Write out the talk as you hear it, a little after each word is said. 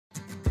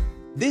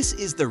This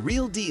is The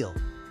Real Deal,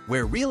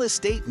 where real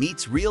estate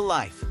meets real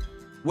life.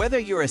 Whether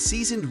you're a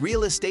seasoned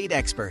real estate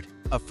expert,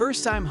 a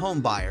first-time home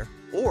buyer,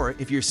 or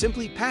if you're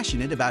simply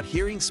passionate about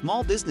hearing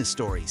small business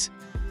stories,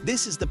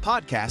 this is the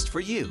podcast for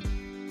you.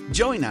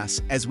 Join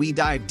us as we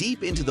dive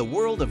deep into the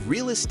world of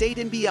real estate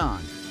and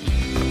beyond.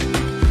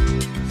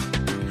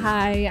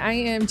 Hi, I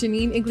am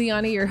Janine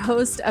Igliani, your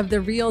host of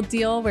The Real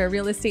Deal, where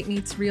real estate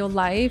meets real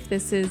life.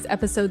 This is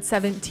episode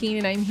 17,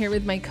 and I'm here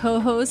with my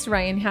co-host,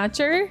 Ryan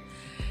Hatcher.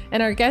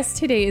 And our guest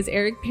today is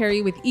Eric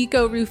Perry with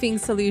Eco Roofing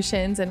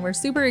Solutions, and we're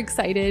super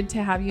excited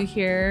to have you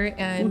here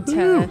and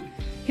to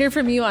hear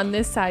from you on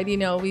this side. You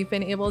know, we've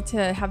been able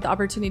to have the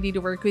opportunity to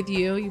work with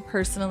you. You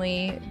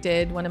personally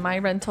did one of my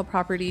rental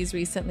properties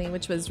recently,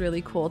 which was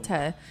really cool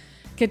to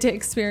get to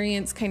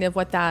experience kind of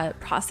what that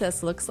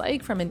process looks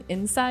like from an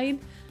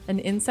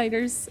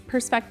insider's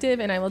perspective.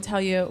 And I will tell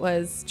you, it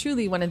was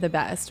truly one of the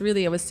best.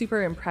 Really, I was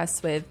super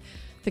impressed with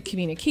the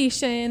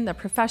communication, the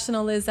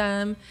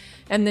professionalism,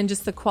 and then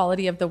just the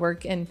quality of the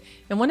work. And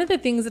one of the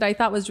things that I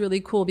thought was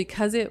really cool,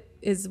 because it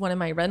is one of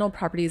my rental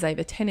properties, I have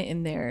a tenant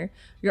in there,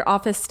 your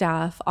office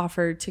staff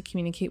offered to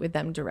communicate with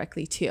them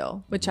directly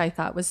too, which I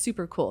thought was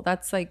super cool.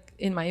 That's, like,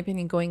 in my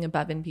opinion, going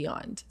above and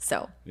beyond.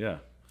 So yeah,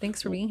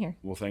 thanks for being here.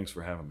 Well, thanks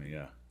for having me.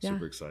 Yeah.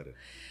 Super excited.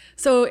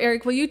 So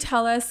Eric, will you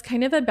tell us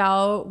kind of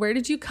about where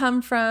did you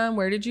come from?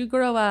 Where did you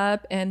grow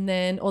up? And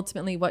then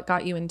ultimately what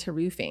got you into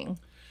roofing?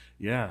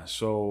 Yeah.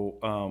 So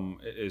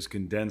as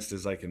condensed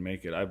as I can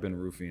make it, I've been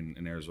roofing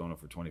in Arizona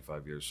for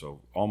 25 years,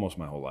 so almost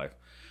my whole life.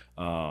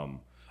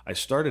 I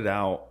started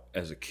out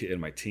as a kid in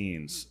my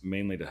teens,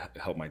 mainly to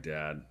help my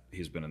dad.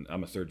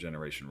 I'm a third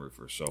generation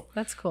roofer. So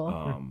that's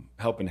cool.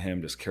 Helping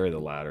him just carry the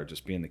ladder,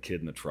 just being the kid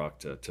in the truck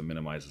to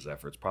minimize his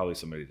efforts, probably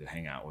somebody to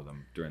hang out with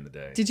him during the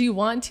day. Did you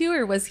want to,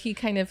 or was he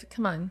kind of,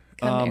 come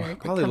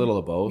Eric? Probably a little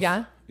of both.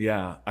 Yeah.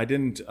 Yeah. I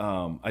didn't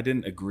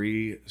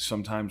agree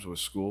sometimes with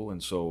school.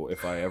 And so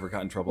if I ever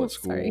got in trouble at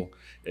school,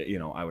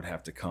 I would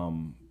have to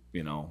come,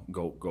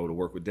 go to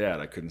work with dad.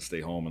 I couldn't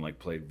stay home and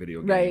play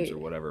video games or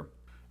whatever.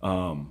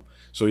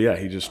 So yeah,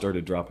 he just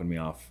started dropping me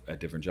off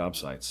at different job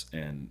sites,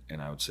 and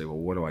I would say, well,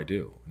 what do I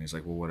do? And he's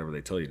like, well, whatever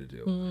they tell you to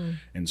do.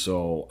 And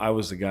so I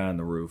was the guy on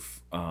the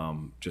roof,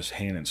 just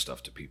handing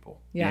stuff to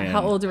people. Yeah. And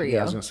how old were you?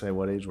 I was gonna say,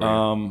 what age were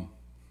you?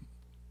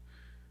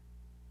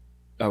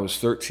 I was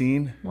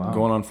 13,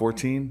 going on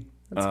 14.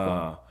 That's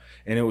cool.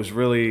 And it was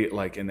really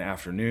like in the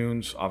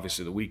afternoons,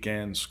 obviously the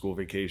weekends, school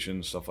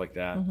vacations, stuff like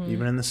that.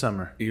 Even in the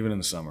summer. Even in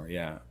the summer,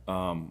 yeah.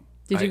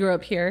 Did you grow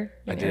up here?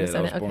 I did.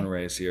 Arizona? I was born and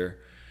raised here.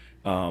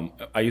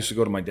 I used to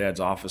go to my dad's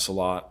office a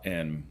lot,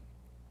 and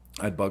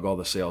I'd bug all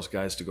the sales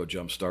guys to go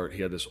jumpstart.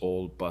 He had this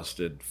old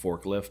busted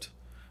forklift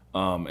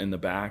in the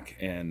back,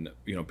 and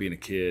being a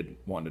kid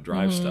wanting to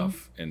drive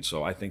stuff, and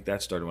so I think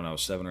that started when I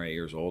was 7 or 8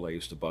 years old. I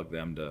used to bug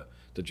them to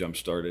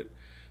jumpstart it,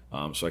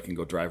 so I can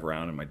go drive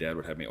around, and my dad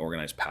would have me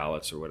organize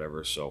pallets or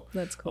whatever. So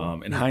that's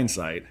cool. In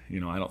hindsight, I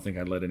don't think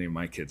I'd let any of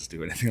my kids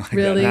do anything like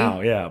really? that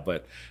now. Yeah,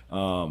 but.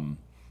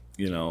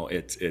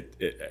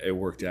 It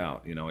worked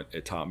out.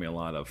 It taught me a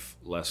lot of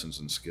lessons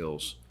and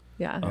skills.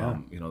 That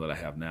I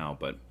have now.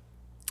 But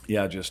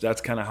yeah, just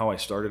that's kind of how I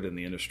started in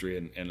the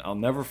industry, and I'll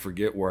never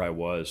forget where I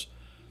was.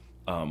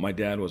 My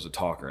dad was a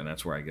talker, and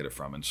that's where I get it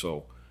from. And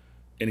so,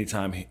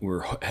 anytime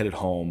we're headed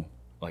home,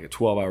 like a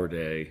 12-hour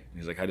day,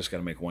 he's like, "I just got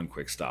to make one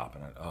quick stop,"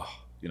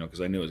 and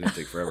because I knew it was going to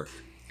take forever.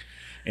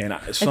 And I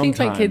think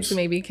my kids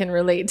maybe can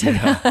relate to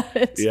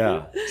that.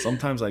 Yeah.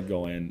 Sometimes I'd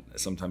go in,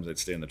 sometimes I'd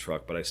stay in the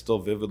truck, but I still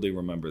vividly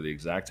remember the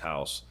exact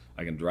house.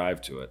 I can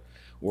drive to it,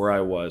 where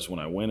I was when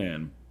I went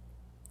in,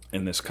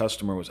 and this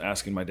customer was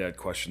asking my dad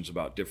questions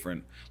about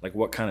different, like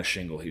what kind of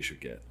shingle he should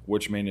get,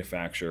 which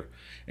manufacturer.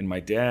 And my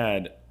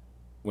dad,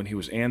 when he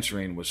was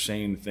answering, was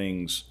saying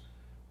things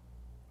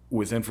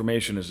with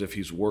information as if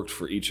he's worked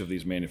for each of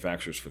these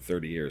manufacturers for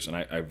 30 years. And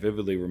I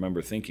vividly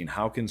remember thinking,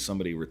 how can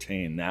somebody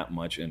retain that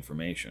much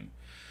information?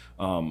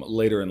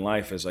 Later in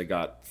life, as I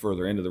got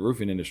further into the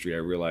roofing industry, I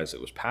realized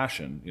it was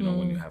passion.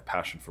 When you have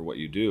passion for what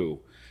you do,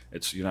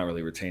 you're not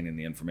really retaining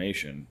the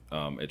information.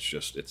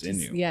 It's in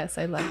you. Yes,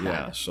 I love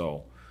that. Yeah.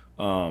 So,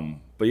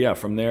 but yeah,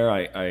 from there,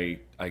 I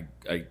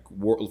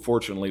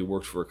fortunately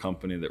worked for a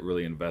company that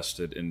really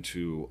invested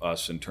into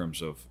us in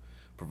terms of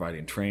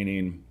providing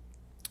training,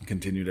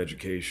 continued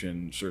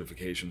education,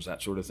 certifications,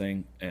 that sort of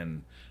thing.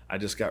 And I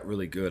just got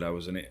really good. I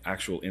was an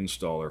actual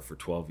installer for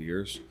 12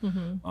 years.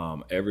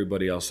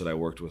 Everybody else that I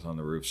worked with on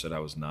the roof said I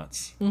was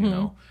nuts,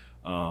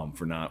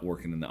 for not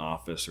working in the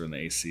office or in the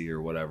AC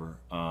or whatever.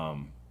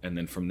 And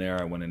then from there,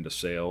 I went into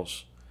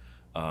sales.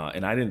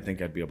 And I didn't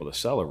think I'd be able to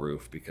sell a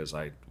roof because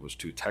I was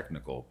too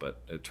technical,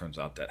 but it turns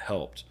out that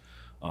helped.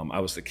 I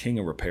was the king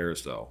of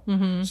repairs, though.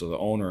 So the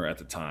owner at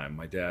the time,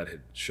 my dad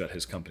had shut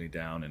his company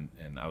down,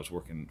 and I was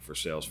working for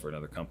sales for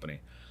another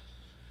company.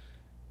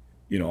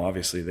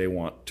 Obviously they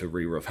want to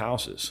re-roof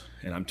houses,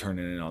 and I'm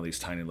turning in all these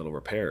tiny little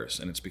repairs.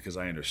 And it's because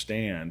I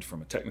understand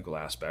from a technical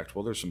aspect,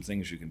 well, there's some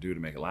things you can do to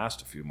make it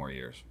last a few more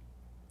years.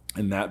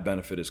 And that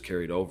benefit is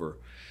carried over.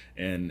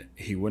 And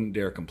he wouldn't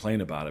dare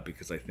complain about it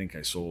because I think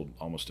I sold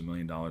almost $1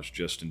 million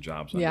just in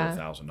jobs under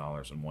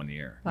 $1,000 in 1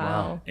 year.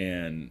 Wow.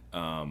 And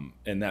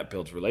that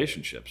builds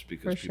relationships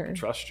because people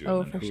trust you.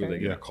 Oh, and who are they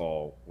going to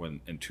call when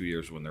in 2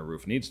 years when their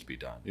roof needs to be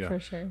done? Yeah. For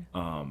sure.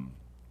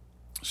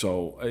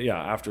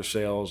 After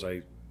sales,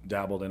 I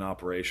dabbled in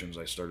operations.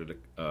 I started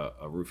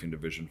a roofing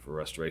division for a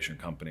restoration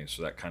company.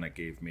 So that kind of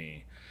gave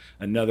me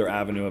another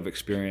avenue of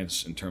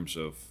experience in terms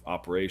of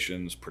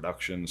operations,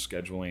 production,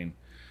 scheduling.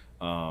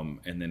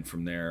 And then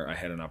from there, I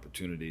had an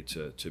opportunity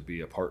to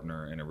be a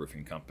partner in a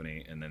roofing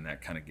company. And then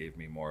that kind of gave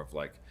me more of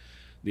like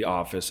the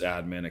office,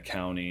 admin,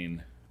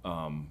 accounting,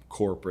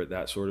 corporate,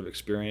 that sort of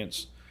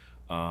experience.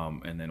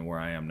 And then where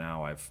I am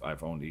now,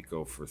 I've owned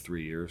Eco for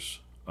 3 years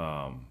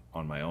on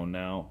my own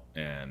now.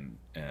 And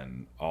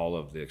all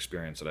of the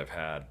experience that I've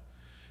had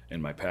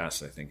in my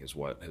past, I think, is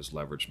what has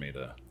leveraged me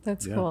to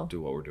cool.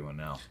 do what we're doing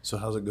now. So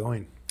how's it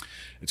going?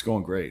 It's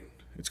going great.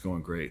 It's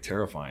going great.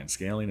 Terrifying.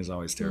 Scaling is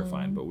always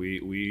terrifying. But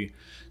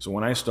so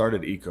when I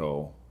started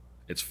Eco,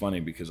 it's funny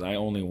because I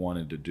only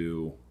wanted to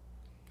do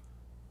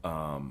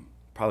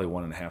probably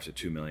 1.5 to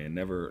 2 million,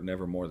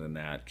 never more than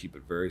that, keep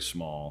it very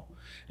small.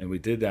 And we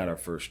did that our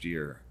first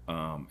year.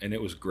 And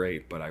it was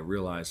great, but I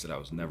realized that I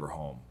was never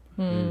home.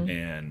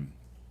 And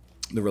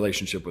the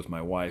relationship with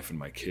my wife and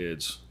my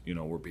kids,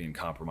 were being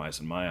compromised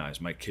in my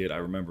eyes. My kid, I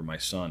remember my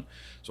son,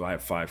 so I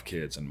have 5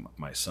 kids and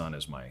my son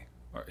is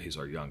he's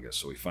our youngest.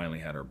 So we finally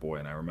had our boy.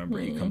 And I remember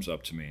he comes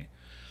up to me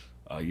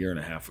 2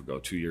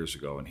 years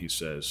ago, and he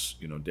says,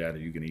 Dad, are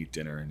you going to eat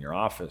dinner in your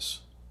office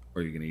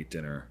or are you going to eat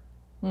dinner,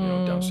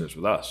 downstairs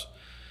with us?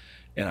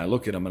 And I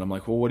look at him and I'm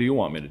like, well, what do you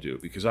want me to do?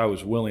 Because I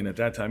was willing at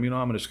that time,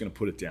 I'm just going to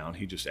put it down.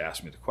 He just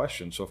asked me the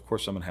question. So of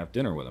course I'm going to have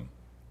dinner with him.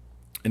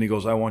 And he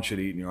goes, I want you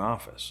to eat in your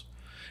office.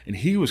 And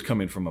he was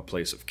coming from a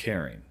place of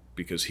caring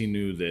because he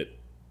knew that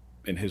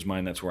in his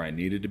mind, that's where I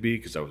needed to be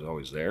because I was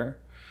always there.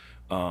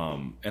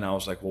 And I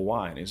was like, well,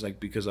 why? And he's like,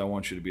 because I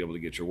want you to be able to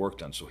get your work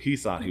done. So he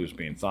thought he was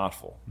being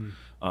thoughtful,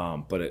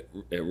 but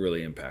it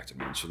really impacted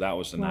me. And so that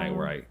was the night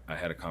where I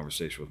had a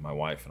conversation with my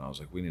wife and I was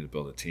like, we need to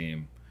build a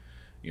team,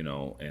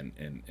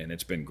 and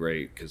it's been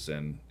great because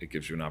then it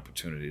gives you an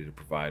opportunity to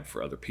provide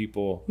for other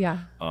people. Yeah.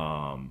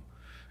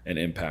 And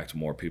impact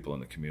more people in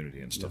the community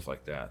and stuff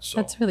like that. So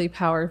that's really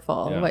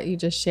powerful, what you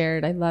just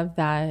shared. I love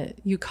that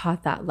you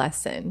caught that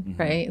lesson,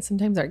 right?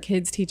 Sometimes our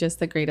kids teach us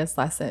the greatest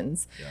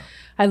lessons. Yeah.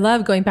 I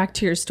love going back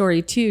to your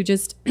story too,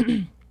 just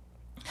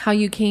how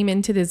you came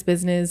into this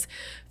business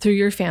through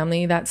your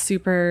family. That's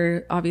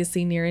super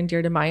obviously near and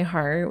dear to my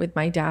heart with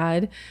my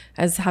dad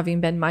as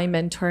having been my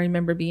mentor. I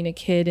remember being a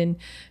kid and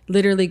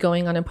literally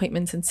going on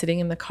appointments and sitting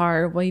in the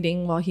car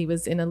waiting while he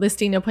was in a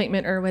listing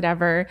appointment or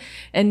whatever.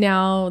 And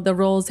now the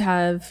roles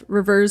have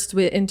reversed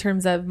in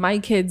terms of my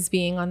kids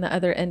being on the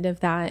other end of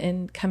that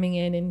and coming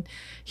in and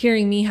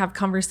hearing me have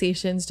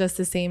conversations just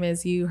the same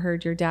as you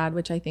heard your dad,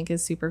 which I think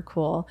is super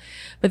cool.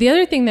 But the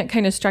other thing that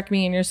kind of struck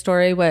me in your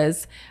story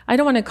was, I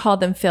don't want to call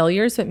them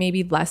failures, but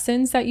maybe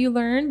lessons that you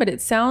learned. But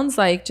it sounds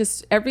like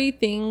just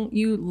everything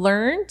you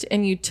learned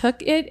and you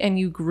took it and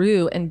you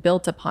grew and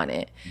built upon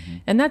it.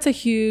 And that's a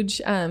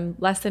huge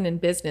lesson in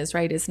business,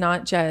 right? It's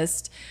not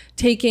just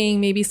taking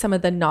maybe some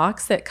of the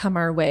knocks that come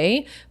our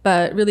way,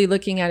 but really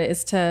looking at it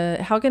as to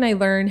how can I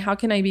learn, how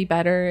can I be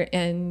better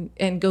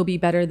and go be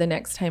better the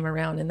next time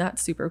around. And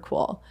that's super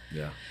cool.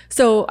 Yeah.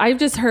 So I've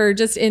just heard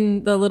just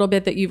in the little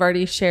bit that you've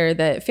already shared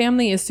that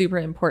family is super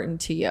important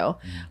to you.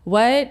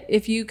 What,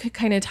 if you could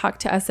kind of talk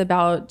to us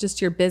about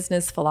just your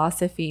business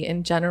philosophy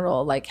in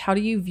general, like how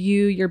do you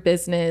view your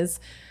business?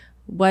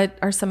 What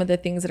are some of the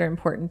things that are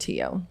important to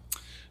you?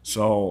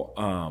 So,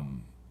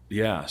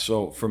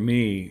 so for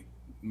me,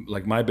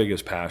 like my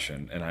biggest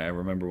passion, and I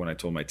remember when I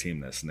told my team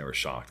this and they were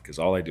shocked because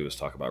all I do is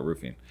talk about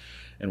roofing.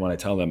 And when I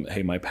tell them,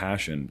 hey, my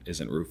passion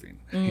isn't roofing,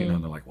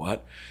 and they're like,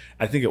 what?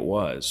 I think it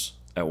was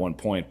at one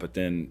point, but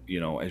then,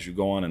 as you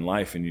go on in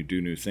life and you do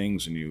new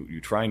things and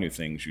you try new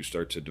things, you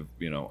start to,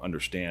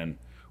 understand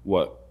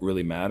what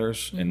really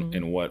matters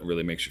and what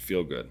really makes you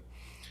feel good.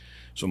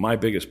 So my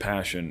biggest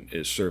passion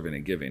is serving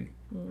and giving.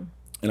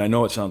 And I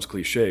know it sounds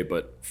cliche,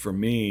 but for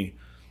me,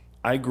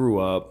 I grew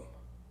up,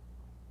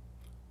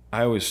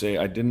 I always say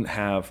I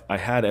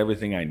had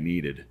everything I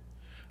needed.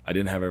 I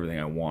didn't have everything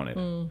I wanted.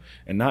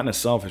 And not in a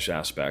selfish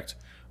aspect.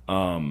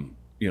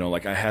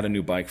 Like I had a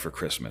new bike for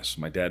Christmas.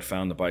 My dad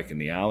found the bike in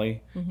the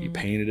alley. He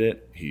painted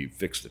it. He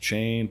fixed the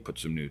chain, put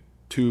some new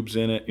tubes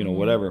in it,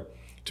 whatever.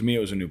 To me, it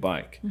was a new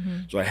bike.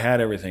 So I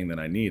had everything that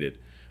I needed.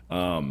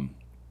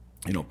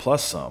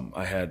 Plus some.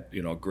 I had,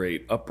 a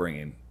great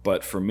upbringing.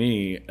 But for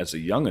me, as a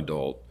young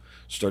adult,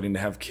 starting to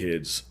have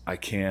kids, I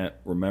can't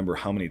remember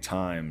how many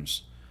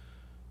times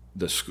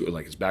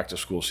it's back to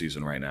school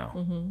season right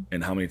now,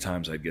 and how many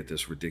times I'd get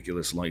this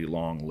ridiculously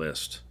long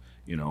list,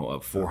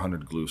 of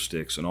 400 glue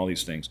sticks and all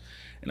these things,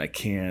 and I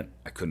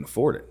couldn't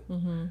afford it.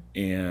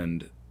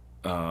 And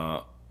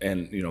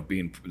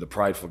being the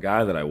prideful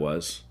guy that I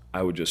was,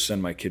 I would just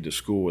send my kid to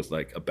school with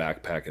like a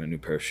backpack and a new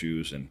pair of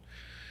shoes, and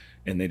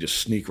they just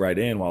sneak right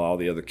in while all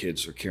the other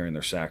kids are carrying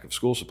their sack of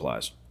school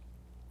supplies.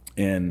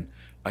 And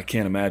I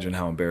can't imagine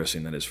how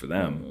embarrassing that is for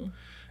them.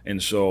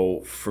 And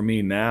so for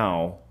me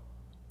now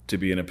to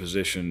be in a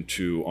position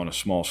to, on a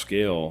small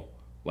scale,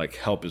 like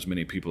help as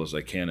many people as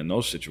I can in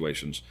those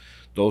situations,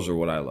 those are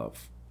what I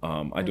love.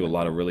 I do a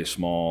lot of really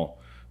small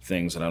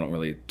things that I don't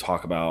really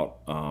talk about.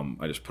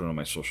 I just put it on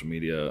my social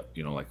media,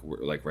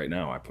 like right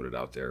now I put it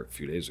out there a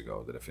few days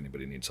ago that if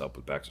anybody needs help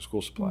with back to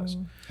school supplies.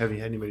 Have you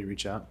had anybody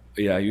reach out?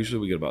 Yeah, usually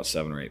we get about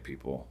 7 or 8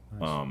 people.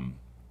 Nice.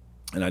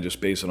 And I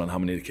just base it on how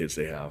many kids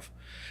they have.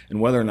 And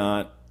whether or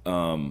not,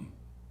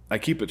 I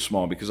keep it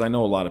small because I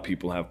know a lot of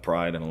people have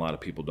pride and a lot of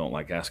people don't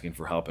like asking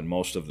for help. And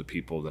most of the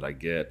people that I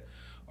get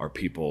are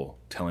people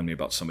telling me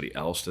about somebody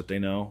else that they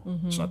know.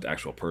 It's not the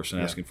actual person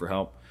asking for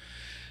help.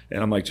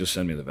 And I'm like, just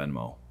send me the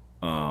Venmo.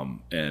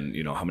 And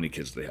how many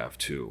kids do they have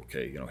too?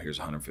 Okay, here's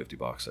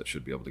 $150. That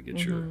should be able to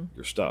get your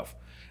stuff.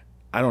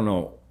 I don't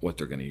know what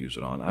they're going to use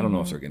it on. I don't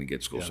know if they're going to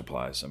get school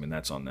supplies. I mean,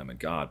 that's on them and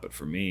God. But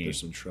for me, there's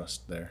some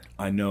trust there.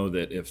 I know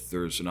that if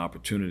there's an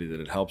opportunity that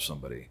it helps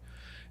somebody,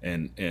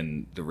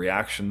 and the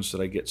reactions that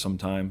I get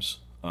sometimes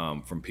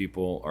from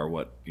people are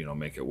what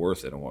make it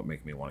worth it and what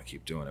make me want to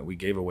keep doing it. We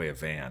gave away a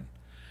van.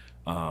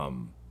 A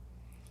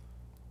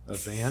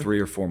van? 3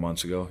 or 4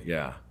 months ago.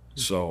 Yeah.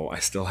 So I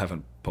still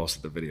haven't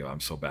posted the video. I'm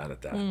so bad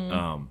at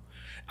that.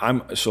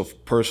 So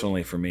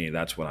personally for me,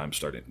 that's what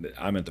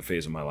I'm at the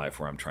phase of my life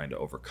where I'm trying to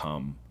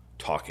overcome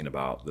talking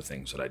about the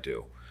things that I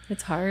do.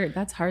 It's hard.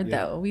 That's hard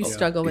though. We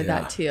struggle with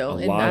that too.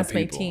 And that's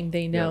my team.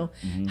 They know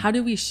how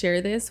do we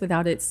share this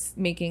without it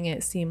making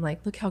it seem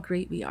like, look how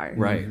great we are.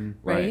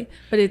 Right.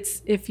 But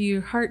it's, if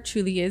your heart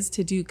truly is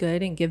to do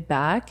good and give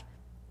back,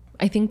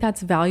 I think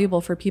that's valuable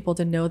for people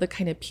to know the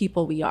kind of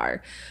people we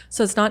are.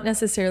 So it's not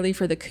necessarily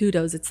for the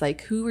kudos. It's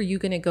like, who are you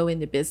going to go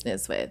into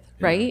business with?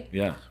 Right.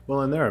 Yeah. Well,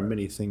 and there are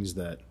many things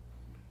that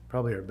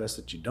probably are best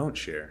that you don't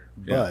share,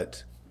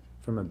 but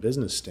from a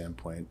business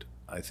standpoint,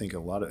 I think a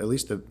lot of, at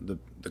least the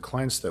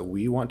clients that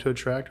we want to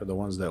attract are the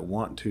ones that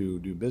want to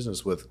do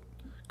business with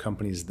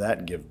companies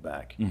that give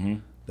back,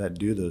 that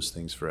do those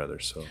things for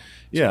others. So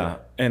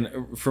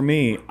and for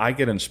me, I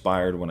get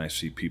inspired when I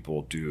see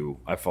people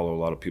I follow a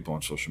lot of people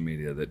on social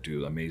media that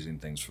do amazing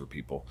things for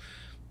people,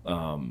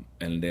 and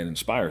it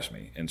inspires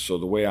me. And so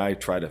the way I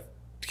try to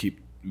keep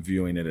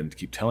viewing it and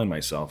keep telling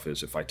myself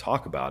is, if I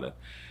talk about it,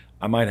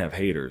 I might have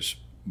haters,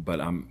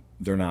 but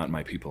they're not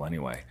my people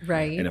anyway.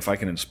 Right. And if I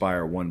can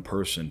inspire one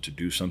person to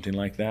do something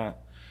like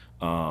that,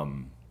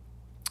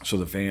 so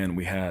the van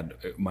we had,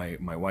 my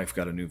wife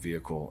got a new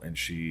vehicle, and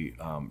she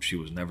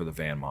was never the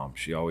van mom.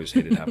 She always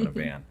hated having a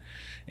van,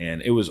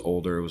 and it was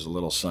older. It was a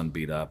little sun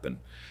beat up and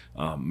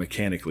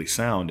mechanically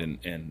sound,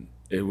 and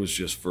it was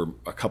just for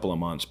a couple of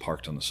months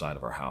parked on the side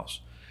of our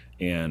house.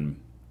 And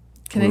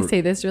can I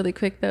say this really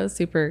quick though?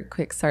 Super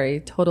quick. Sorry.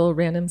 Total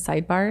random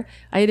sidebar.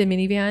 I had a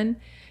minivan.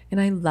 And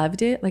I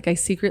loved it. Like I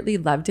secretly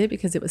loved it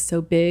because it was so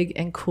big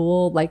and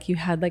cool. Like you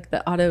had like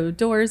the auto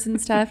doors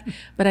and stuff,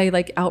 but I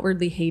like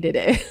outwardly hated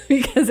it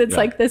because it's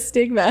like the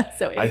stigma.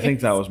 So I think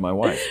that was my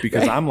wife,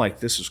 because I'm like,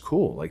 this is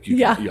cool. Like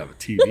you have a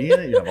TV in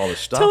it, you have all this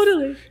stuff.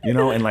 Totally.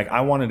 And like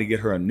I wanted to get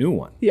her a new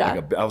one.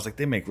 Yeah. I was like,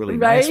 they make really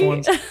nice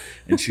ones.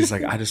 And she's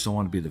like, I just don't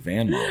want to be the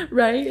van mom.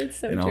 Right. It's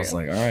so true. I was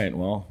like, all right,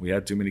 well, we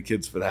had too many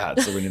kids for that.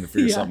 So we need to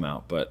figure something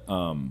out. But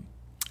so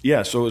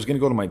it was going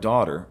to go to my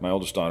daughter, my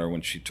oldest daughter,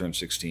 when she turned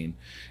 16.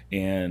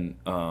 And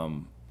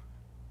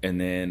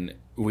then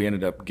we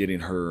ended up getting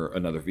her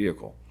another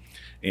vehicle.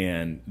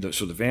 And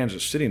so the van's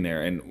just sitting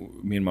there,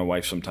 and me and my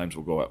wife sometimes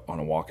will go on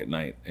a walk at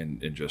night and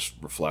just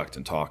reflect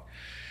and talk.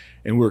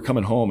 And we were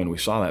coming home and we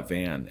saw that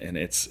van, and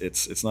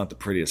it's not the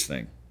prettiest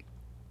thing.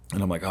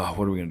 And I'm like, oh,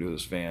 what are we going to do with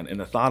this van? And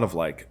the thought of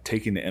like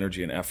taking the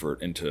energy and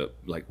effort into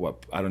like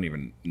what, I don't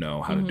even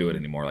know how to do it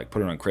anymore. Like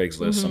put it on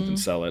Craigslist, something,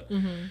 sell it.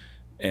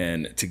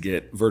 And to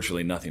get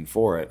virtually nothing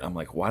for it, I'm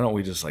like, why don't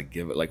we just like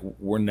give it? Like,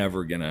 we're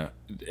never gonna,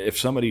 if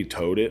somebody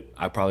towed it,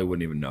 I probably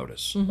wouldn't even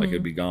notice. Like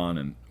it'd be gone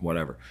and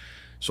whatever.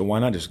 So why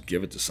not just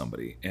give it to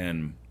somebody?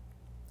 And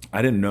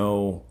I didn't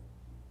know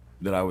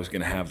that I was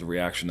gonna have the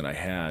reaction that I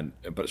had,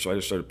 but so I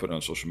just started putting it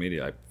on social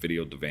media. I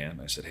videoed the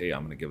van. I said, hey,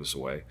 I'm gonna give this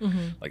away.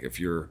 Like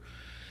if you're,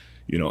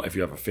 if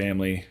you have a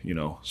family,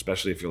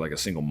 especially if you're like a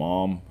single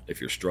mom,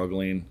 if you're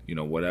struggling,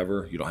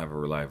 whatever, you don't have a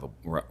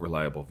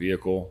reliable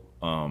vehicle.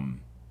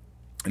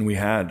 And we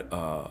had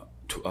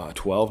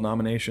 12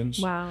 nominations.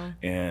 Wow.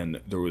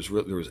 And there was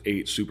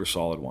 8 super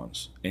solid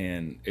ones,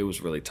 and it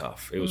was really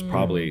tough. It was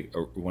probably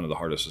one of the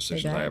hardest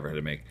decisions I ever had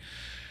to make.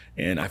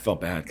 And I felt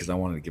bad because I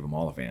wanted to give them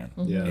all a van,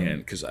 and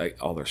because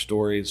all their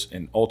stories,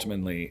 and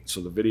ultimately,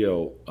 so the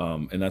video,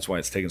 and that's why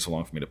it's taken so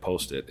long for me to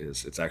post it.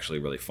 It's actually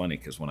really funny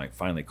because when I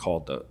finally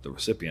called the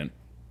recipient,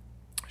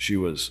 she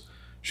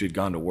had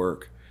gone to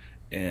work,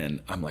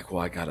 and I'm like,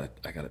 well, I gotta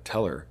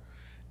tell her,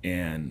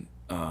 and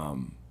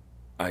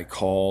I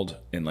called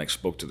and like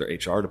spoke to their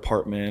HR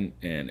department,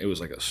 and it was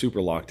like a super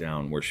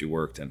lockdown where she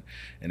worked, and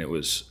it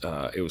was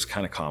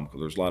kind of comical.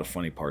 There was a lot of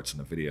funny parts in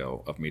the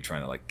video of me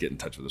trying to like get in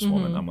touch with this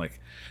woman. I'm like,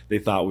 they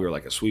thought we were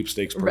like a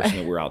sweepstakes person,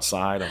 that we were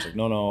outside. I was like,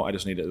 no, I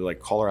just need to like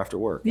call her after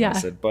work. And I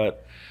said,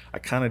 but I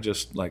kind of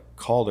just like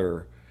called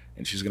her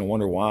and she's going to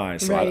wonder why.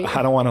 So Right.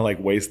 I don't want to like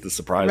waste the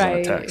surprise on a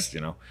Right. text,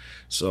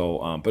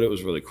 So, but it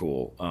was really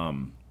cool.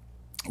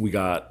 We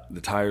got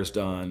the tires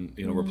done,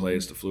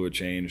 replaced, the fluid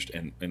changed.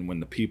 And when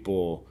the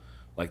people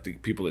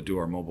that do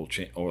our mobile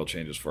oil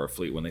changes for our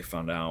fleet, when they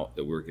found out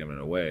that we were giving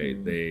it away,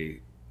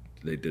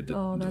 they did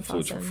the that's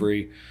fluids for awesome.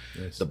 free.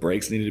 Nice. The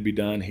brakes needed to be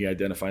done. He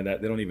identified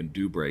that. They don't even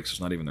do brakes. It's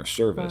not even their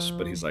service.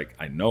 But he's like,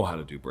 I know how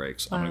to do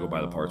brakes. I'm going to go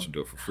buy the parts and do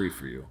it for free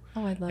for you.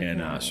 Oh, I love that.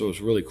 And so it was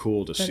really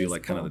cool to see is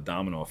like kind of cool. the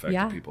domino effect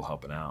Yeah. of people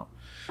helping out.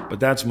 But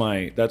that's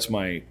my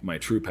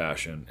true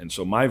passion. And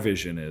so my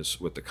vision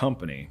is with the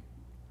company,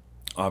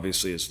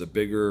 obviously, it's the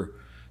bigger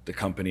the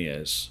company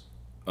is,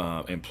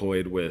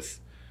 employed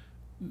with,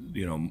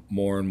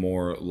 more and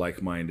more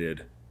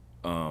like-minded,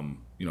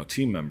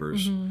 team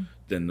members,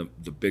 then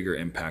the bigger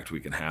impact we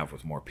can have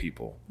with more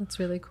people. That's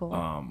really cool.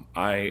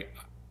 I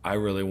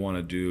really want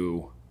to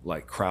do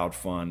like crowd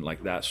fund,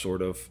 like that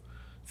sort of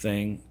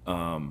thing.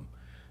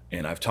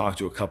 And I've talked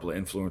to a couple of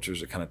influencers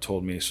that kind of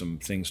told me some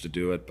things to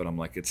do it, but I'm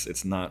like,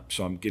 it's not.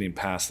 So I'm getting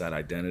past that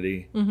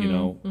identity,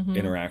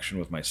 interaction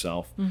with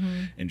myself,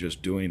 and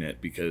just doing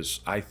it because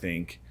I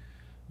think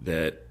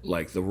that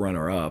like the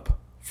runner up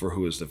for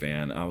Who Is the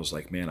Van, I was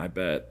like, man, I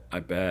bet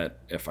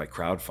if I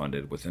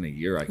crowdfunded within a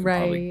year, I could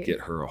probably Right.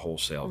 get her a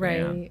wholesale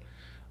van.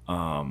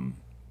 Right.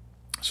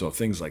 So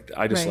things like that.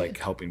 I just Right. like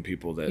helping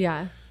people that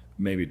Yeah.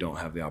 maybe don't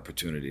have the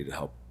opportunity to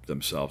help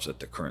themselves at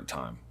the current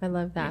time. I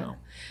love that. know.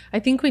 I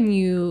think when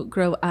you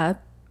grow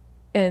up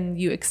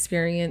and you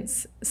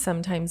experience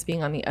sometimes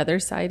being on the other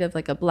side of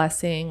like a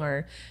blessing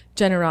or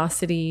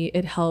generosity,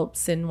 it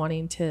helps in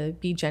wanting to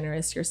be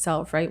generous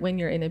yourself, right? When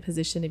you're in a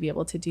position to be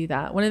able to do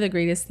that. One of the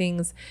greatest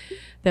things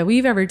that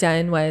we've ever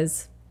done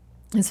was,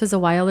 this was a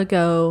while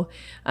ago,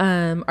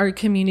 our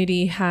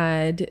community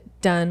had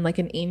done like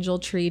an angel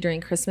tree during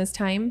Christmas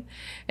time.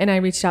 And I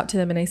reached out to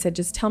them and I said,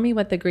 just tell me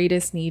what the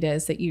greatest need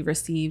is that you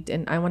received.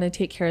 And I want to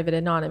take care of it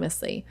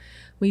anonymously.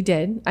 We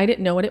did. I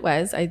didn't know what it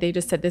was. They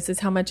just said, this is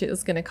how much it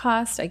was going to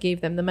cost. I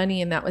gave them the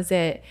money and that was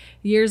it.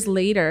 Years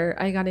later,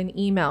 I got an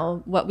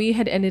email. What we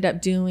had ended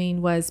up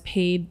doing was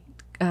paid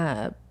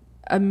a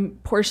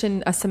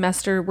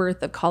semester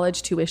worth of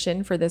college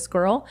tuition for this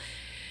girl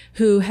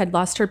who had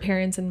lost her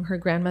parents and her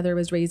grandmother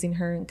was raising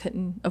her and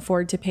couldn't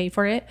afford to pay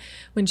for it.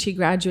 When she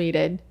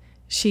graduated,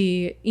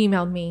 she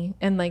emailed me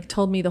and like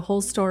told me the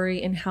whole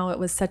story and how it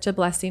was such a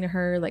blessing to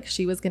her. Like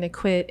she was going to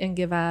quit and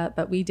give up,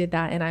 but we did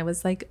that. And I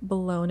was like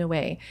blown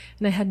away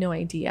and I had no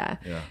idea.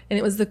 Yeah. And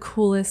it was the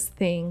coolest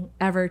thing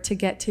ever to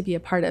get to be a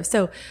part of.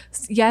 So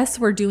yes,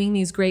 we're doing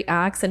these great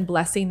acts and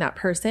blessing that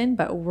person,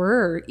 but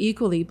we're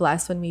equally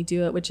blessed when we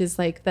do it, which is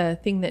like the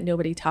thing that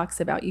nobody talks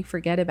about. You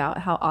forget about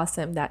how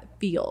awesome that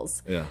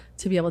feels. Yeah.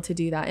 To be able to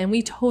do that. And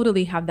we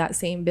totally have that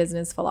same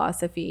business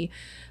philosophy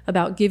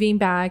about giving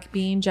back,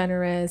 being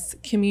generous,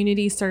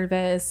 community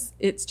service.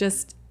 It's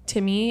just, to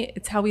me,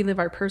 it's how we live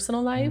our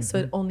personal lives. So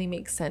it only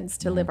makes sense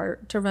to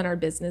run our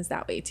business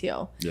that way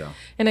too. Yeah.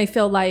 And I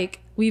feel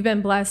like we've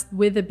been blessed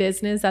with a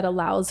business that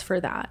allows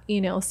for that,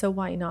 so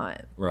why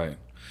not? Right.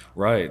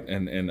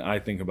 And I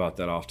think about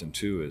that often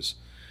too,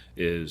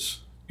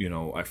 is,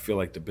 I feel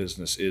like the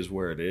business is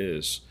where it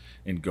is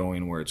and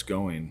going where it's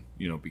going,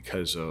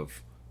 because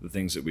of the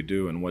things that we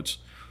do. And what's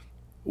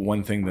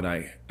one thing that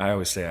I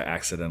always say I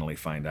accidentally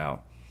find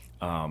out,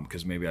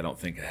 because maybe I don't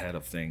think ahead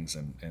of things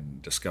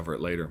and discover it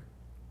later,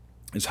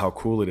 is how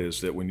cool it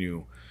is that when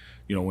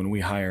when we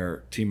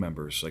hire team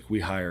members, like we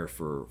hire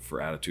for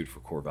attitude,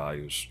 for core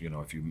values,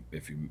 if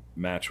you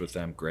match with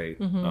them, great.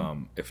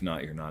 If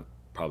not, you're not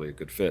probably a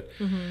good fit.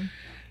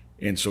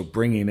 And so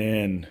bringing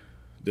in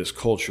this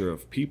culture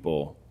of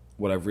people,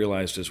 what I've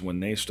realized is when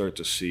they start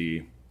to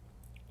see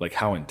like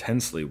how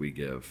intensely we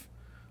give,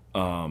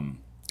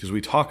 because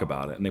we talk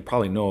about it and they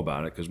probably know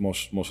about it because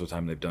most of the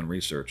time they've done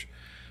research,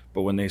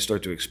 but when they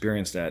start to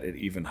experience that, it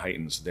even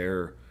heightens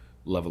their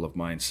level of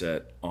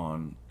mindset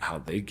on how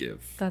they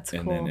give. That's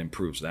and cool. then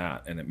improves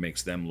that, and it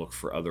makes them look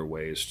for other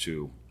ways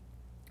to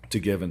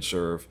give and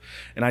serve.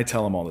 And I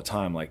tell them all the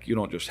time, like, you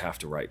don't just have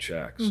to write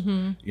checks.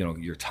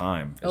 Your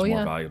time is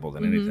more valuable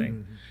than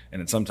anything,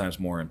 and it's sometimes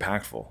more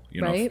impactful.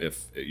 Right.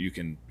 If you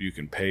can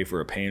pay for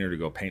a painter to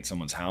go paint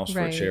someone's house for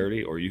a Right.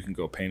 charity, or you can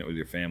go paint it with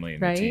your family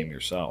and Right. your team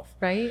yourself,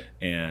 Right?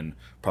 and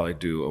probably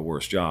do a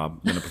worse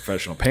job than a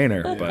professional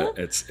painter. But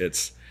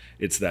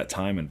it's that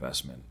time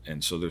investment.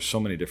 And so there's so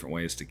many different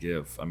ways to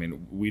give. I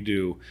mean,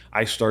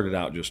 I started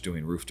out just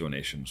doing roof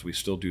donations. We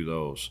still do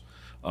those.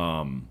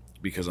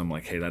 Because I'm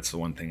like, hey, that's the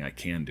one thing I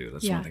can do.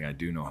 That's the one thing I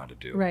do know how to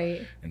do.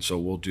 Right. And so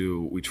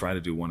we try to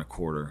do one a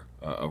quarter,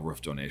 a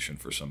roof donation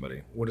for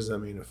somebody. What does that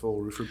mean? A full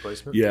roof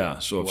replacement? Yeah.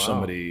 So if Wow.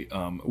 somebody,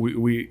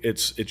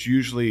 it's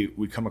usually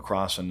we come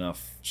across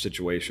enough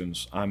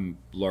situations. I'm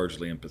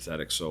largely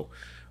empathetic, so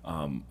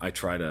I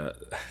try to.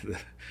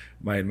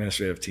 My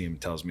administrative team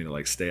tells me to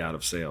like stay out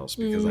of sales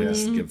because I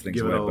just give things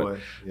Give it away. all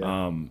But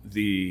away.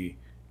 Yeah.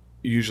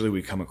 usually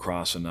we come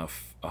across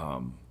enough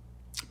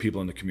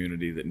people in the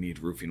community that need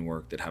roofing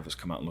work that have us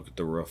come out and look at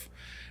the roof,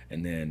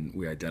 and then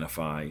we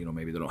identify,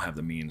 maybe they don't have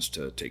the means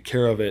to take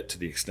care of it to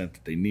the extent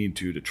that they need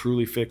to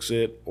truly fix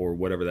it, or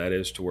whatever that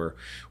is, to where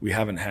we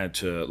haven't had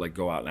to like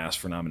go out and ask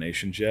for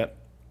nominations yet.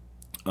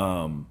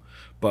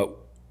 But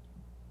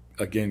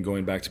again,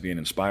 going back to being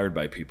inspired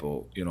by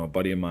people, a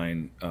buddy of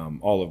mine,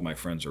 all of my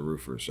friends are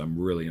roofers. I'm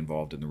really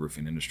involved in the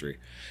roofing industry,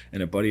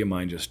 and a buddy of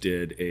mine just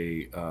did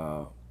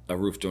a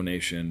roof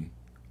donation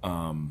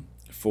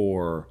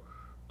for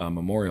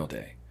Memorial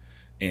Day,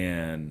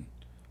 and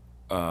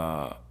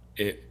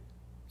it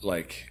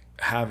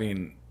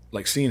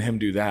seeing him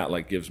do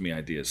that gives me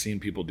ideas. Seeing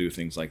people do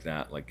things like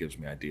that gives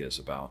me ideas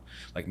about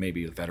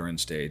maybe a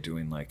Veterans Day,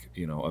 doing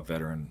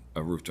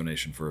a roof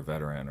donation for a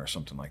veteran or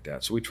something like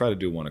that. So we try to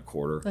do one a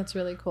quarter. That's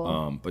really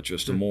cool. But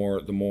just the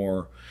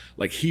more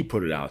he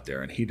put it out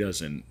there, and he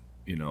doesn't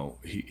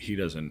he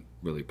doesn't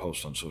really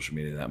post on social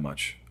media that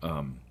much.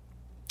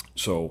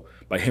 So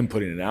by him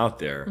putting it out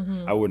there,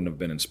 I wouldn't have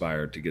been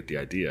inspired to get the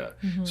idea.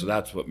 So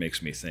that's what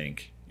makes me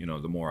think,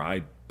 the more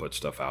I put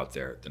stuff out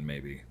there, then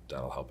maybe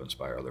that'll help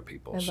inspire other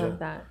people. I love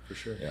that. For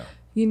sure. Yeah.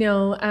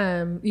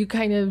 You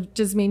kind of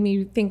just made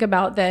me think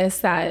about this,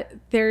 that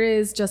there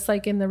is, just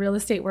like in the real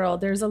estate world,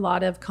 there's a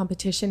lot of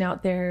competition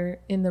out there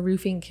in the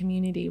roofing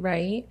community,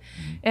 right?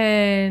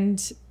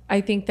 And I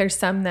think there's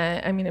some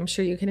that, I'm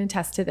sure you can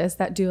attest to this,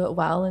 that do it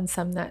well and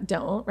some that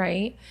don't,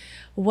 right?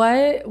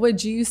 What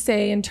would you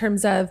say in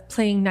terms of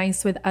playing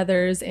nice with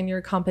others in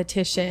your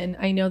competition?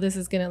 I know this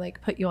is going to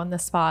put you on the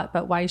spot,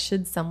 but why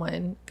should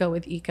someone go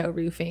with Eco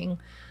Roofing?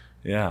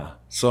 Yeah.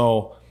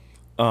 So,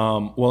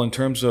 well, in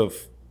terms of,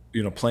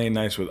 playing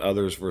nice with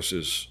others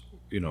versus,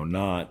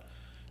 not,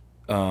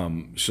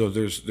 so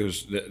there's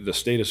the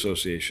state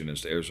association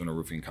is the Arizona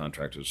Roofing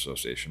Contractors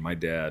Association. My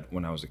dad,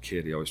 when I was a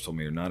kid, he always told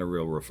me, you're not a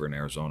real roofer in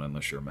Arizona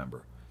unless you're a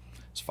member.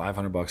 It's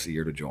 $500 a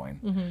year to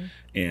join,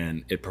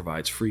 and it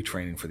provides free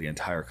training for the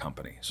entire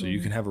company. So you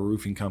can have a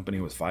roofing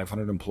company with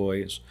 500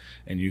 employees,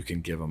 and you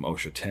can give them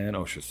OSHA 10,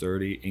 OSHA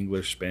 30,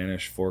 English,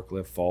 Spanish,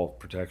 forklift, fall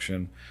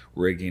protection,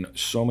 rigging,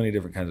 so many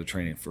different kinds of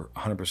training for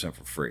 100%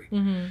 for free.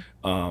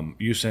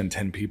 You send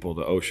 10 people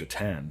to OSHA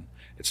 10,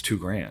 it's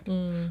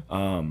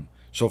 $2,000.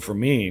 So for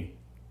me,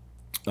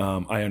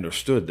 I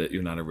understood that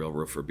you're not a real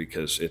roofer,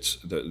 because it's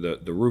the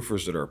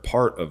roofers that are a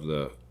part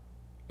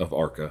of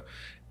ARCA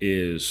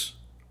is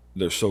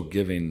they're so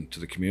giving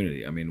to the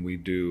community. We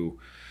do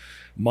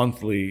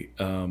monthly,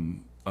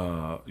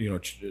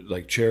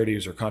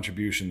 charities or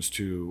contributions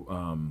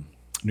to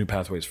New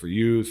Pathways for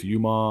Youth,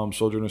 UMOM,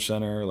 Soldier in the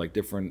Center,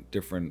 different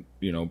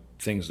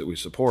things that we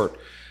support,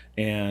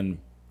 and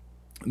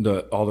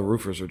all the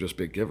roofers are just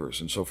big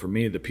givers. And so for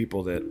me, the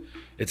people that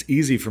it's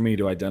easy for me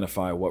to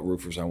identify what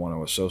roofers I want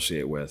to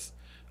associate with,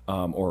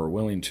 or are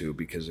willing to,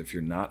 because if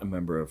you're not a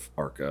member of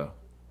ARCA,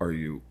 are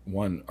you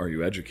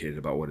educated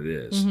about what it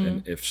is?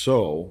 And if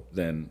so,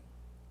 then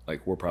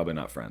we're probably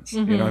not friends.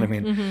 You know what I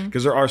mean?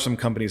 Because there are some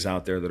companies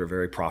out there that are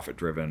very profit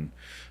driven,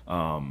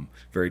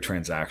 very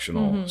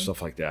transactional,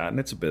 stuff like that. And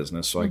it's a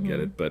business, so I get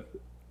it. But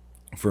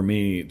for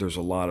me, there's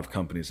a lot of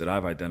companies that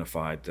I've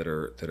identified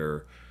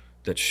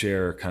that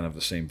share kind of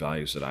the same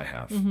values that I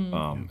have,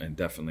 and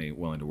definitely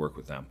willing to work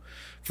with them.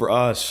 For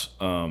us,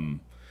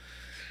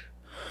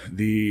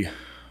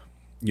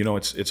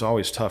 it's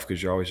always tough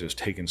because you're always just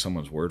taking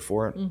someone's word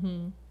for it.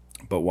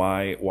 But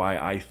why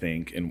I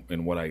think,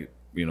 and what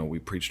we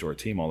preach to our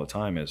team all the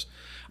time, is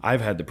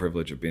I've had the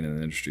privilege of being in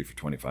the industry for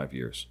 25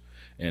 years.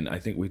 And I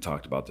think we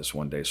talked about this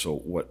one day. So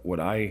what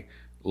I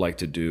like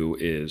to do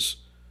is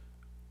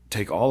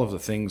take all of the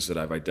things that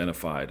I've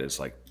identified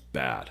as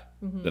bad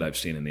that I've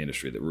seen in the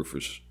industry that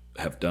roofers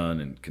have done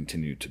and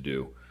continue to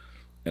do,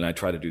 and I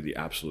try to do the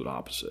absolute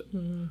opposite.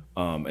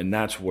 And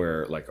that's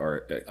where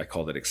I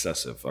call it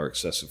our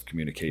excessive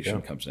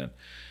communication comes in.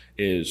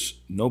 Is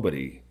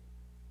nobody,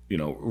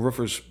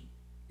 roofers,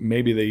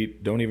 maybe they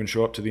don't even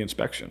show up to the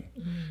inspection.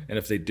 And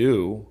if they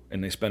do,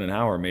 and they spend an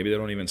hour, maybe they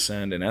don't even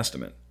send an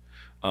estimate,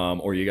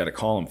 or you got to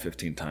call them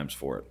 15 times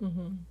for it.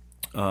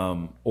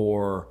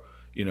 Or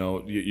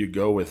you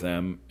go with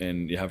them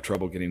and you have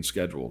trouble getting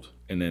scheduled,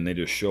 and then they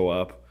just show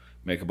up,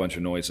 make a bunch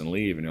of noise, and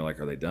leave, and you're like,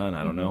 are they done?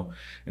 I don't know.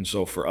 And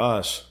so for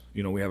us,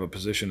 we have a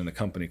position in the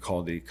company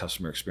called the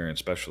Customer Experience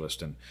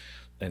Specialist, and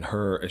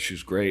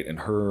she's great, and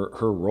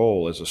her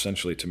role is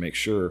essentially to make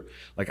sure,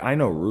 I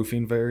know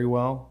roofing very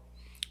well,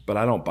 but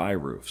I don't buy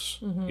roofs,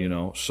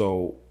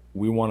 so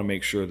we want to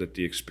make sure that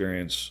the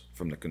experience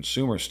from the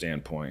consumer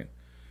standpoint,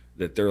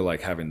 that they're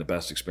having the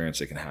best experience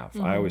they can have.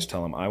 I always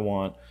tell them I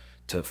want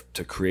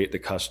to create the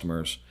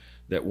customers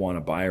that want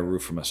to buy a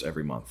roof from us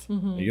every month.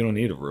 You don't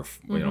need a roof,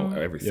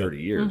 every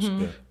 30 years.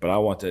 But I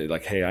want to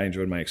hey, I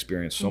enjoyed my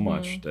experience so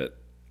much that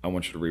I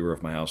want you to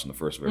re-roof my house in the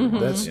first of every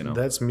month.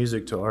 That's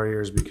music to our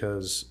ears,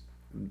 because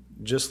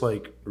just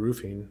like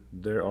roofing,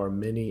 there are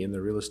many in the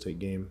real estate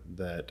game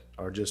that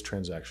are just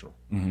transactional.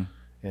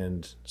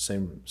 And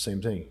same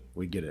thing,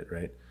 we get it,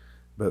 right?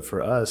 But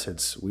for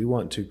us, we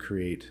want to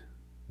create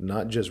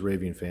not just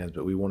raving fans,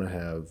 but we want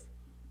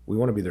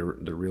to be the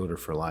realtor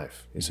for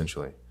life,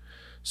 essentially.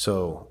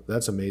 So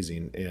that's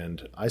amazing.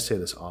 And I say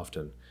this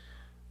often.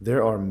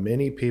 There are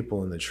many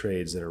people in the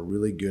trades that are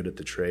really good at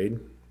the trade,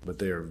 but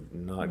they are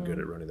not good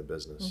at running the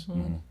business.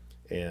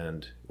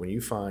 And when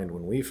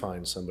we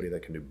find somebody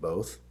that can do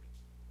both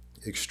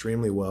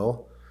extremely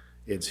well,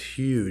 it's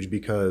huge,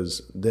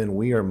 because then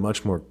we are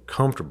much more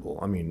comfortable.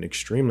 I mean,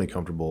 extremely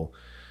comfortable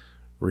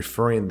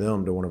referring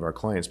them to one of our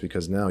clients,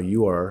 because now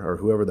you are, or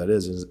whoever that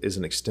is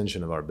an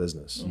extension of our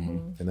business.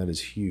 And that is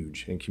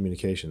huge. And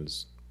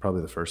communications,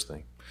 probably the first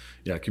thing.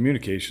 Yeah,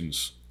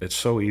 communications, it's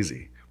so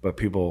easy, but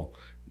people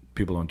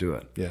don't do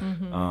it. Yeah.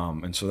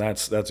 And so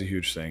that's a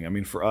huge thing. I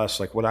mean, for us,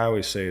 like what I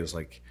always say is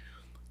like,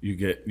 you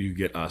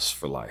get us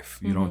for life.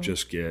 You don't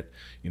just get,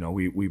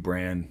 we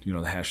brand, the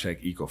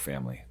hashtag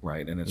eco-family,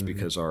 right? And it's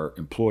because our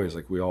employees,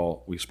 like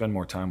we spend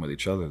more time with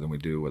each other than we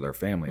do with our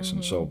families.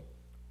 And so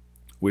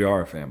we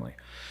are a family.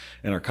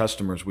 And our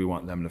customers, we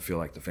want them to feel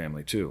like the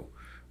family too.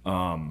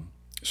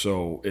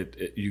 So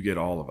you get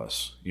all of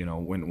us.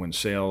 When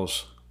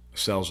sales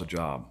sells a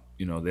job,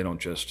 they don't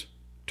just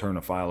turn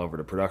a file over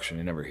to production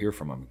and never hear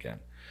from them again.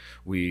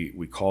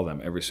 We call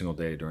them every single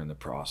day during the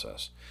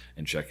process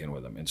and check in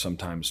with them. And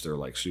sometimes they're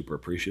like super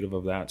appreciative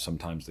of that.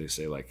 Sometimes they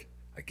say like,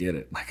 I get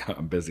it. Like,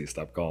 I'm busy,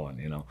 stop calling,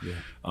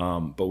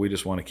 But we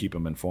just want to keep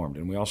them informed.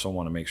 And we also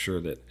want to make sure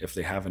that if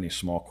they have any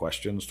small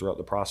questions throughout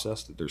the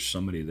process, that there's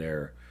somebody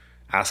there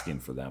asking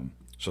for them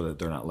so that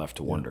they're not left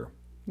to wonder.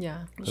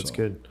 Yeah. That's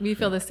good. We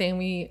feel the same.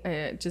 We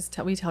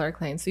tell our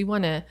clients, we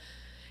want to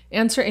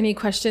answer any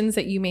questions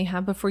that you may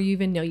have before you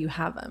even know you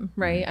have them,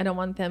 right? I don't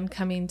want them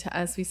coming to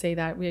us. We say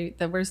that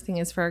the worst thing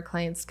is for our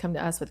clients to come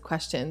to us with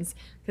questions,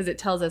 because it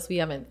tells us we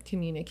haven't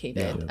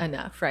communicated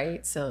enough,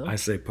 right? So I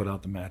say put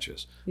out the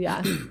matches.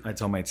 Yeah. I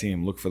tell my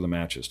team, look for the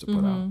matches to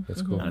put out.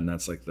 That's cool. And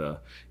that's like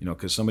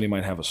because somebody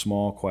might have a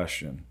small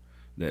question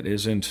that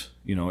isn't,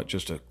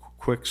 just a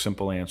quick,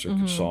 simple answer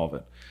could solve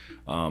it.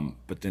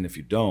 But then if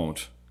you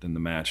don't, then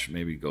the match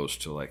maybe goes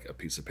to like a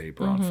piece of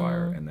paper on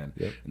fire. And then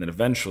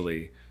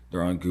eventually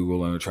they're on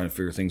Google and they're trying to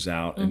figure things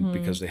out. And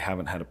because they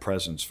haven't had a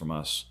presence from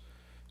us,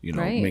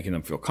 making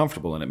them feel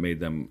comfortable, and it made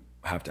them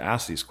have to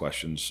ask these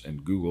questions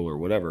and Google or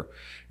whatever.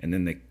 And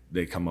then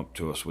they come up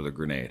to us with a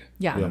grenade.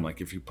 Yeah. And I'm like,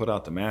 if you put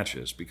out the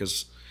matches,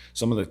 because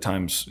some of the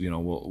times,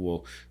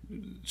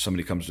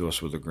 somebody comes to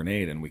us with a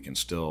grenade and we can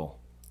still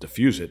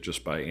diffuse it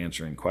just by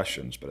answering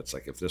questions. But it's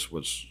like, if this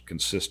was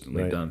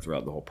consistently done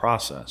throughout the whole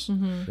process.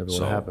 Never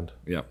would have happened.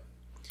 Yeah.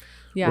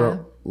 Yeah.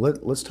 Well,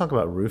 let's talk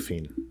about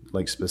roofing,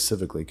 like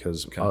specifically,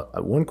 because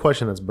one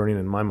question that's burning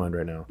in my mind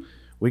right now,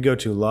 we go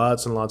to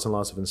lots and lots and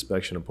lots of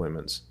inspection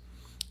appointments,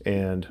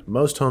 and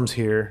most homes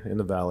here in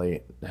the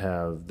valley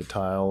have the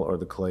tile or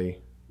the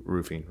clay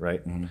roofing,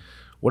 right?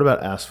 What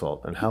about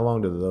asphalt, and how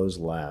long do those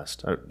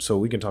last? So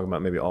we can talk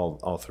about maybe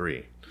all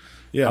three.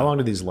 Yeah. How long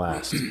do these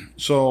last?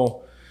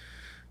 So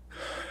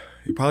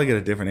you probably get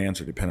a different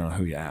answer depending on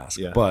who you ask.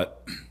 Yeah.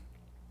 But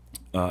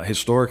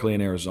historically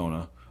in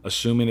Arizona,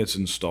 assuming it's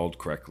installed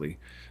correctly,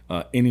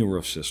 any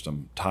roof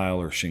system,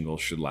 tile or shingles,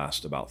 should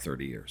last about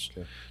 30 years.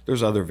 Okay.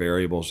 There's other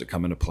variables that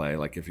come into play,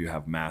 like if you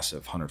have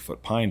massive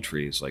 100-foot pine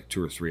trees, like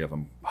 2 or 3 of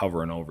them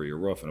hovering over your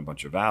roof in a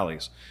bunch of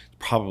valleys, it's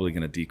probably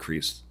going to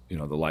decrease,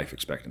 the life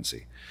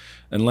expectancy,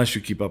 unless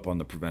you keep up on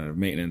the preventative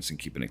maintenance and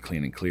keeping it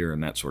clean and clear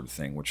and that sort of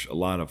thing. Which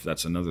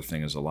that's another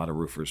thing, is a lot of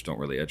roofers don't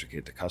really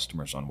educate the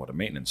customers on what a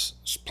maintenance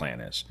plan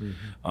is.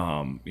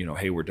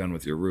 Hey, we're done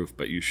with your roof,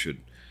 but you should,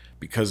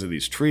 because of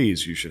these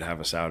trees, you should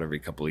have us out every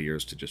couple of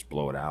years to just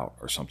blow it out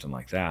or something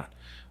like that,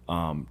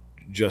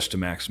 just to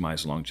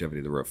maximize the longevity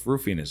of the roof.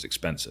 Roofing is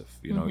expensive.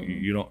 You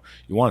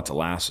want it to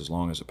last as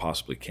long as it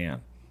possibly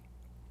can.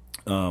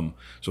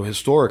 So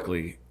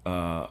historically,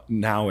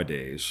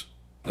 nowadays,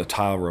 a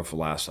tile roof will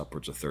last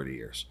upwards of 30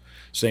 years.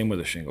 Same with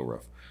a shingle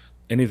roof.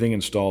 Anything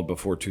installed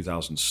before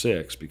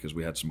 2006, because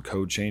we had some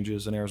code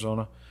changes in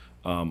Arizona,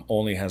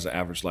 only has an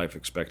average life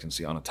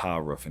expectancy on a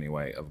tile roof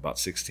anyway of about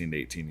 16 to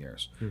 18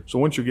 years. So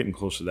once you're getting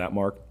close to that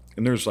mark,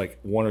 and there's like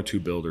 1 or 2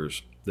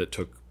 builders that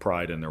took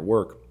pride in their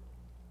work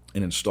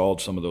and installed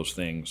some of those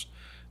things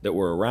that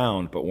were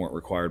around but weren't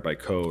required by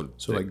code.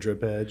 So like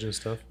drip edge and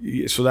stuff?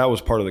 So that was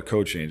part of the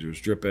code change. It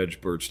was drip edge,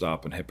 bird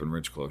stop, and hip and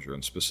ridge closure.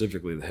 And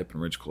specifically the hip and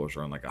ridge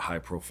closure on like a high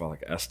profile,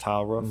 like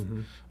S-tile roof,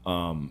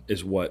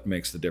 is what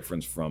makes the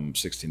difference from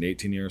 16 to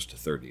 18 years to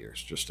 30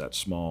 years. Just that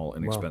small,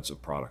 inexpensive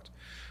product.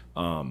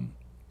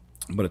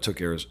 But it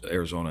took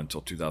Arizona until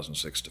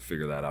 2006 to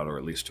figure that out, or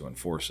at least to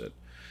enforce it.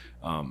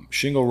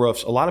 Shingle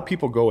roofs, a lot of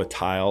people go with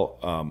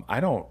tile. I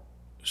don't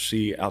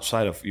see,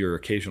 outside of your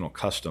occasional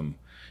custom,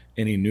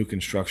 any new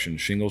construction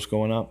shingles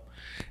going up.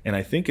 And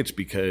I think it's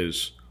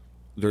because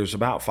there's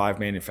about 5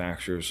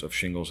 manufacturers of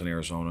shingles in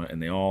Arizona,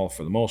 and they all,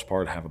 for the most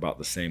part, have about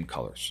the same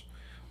colors.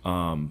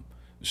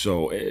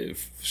 So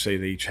say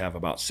they each have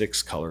about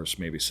 6 colors,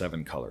 maybe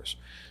 7 colors.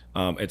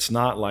 It's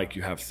not like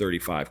you have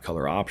 35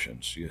 color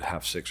options. You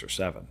have 6 or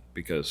 7,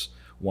 because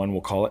one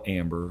will call it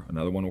amber,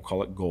 another one will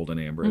call it golden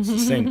amber. It's the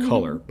same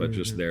color, but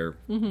just their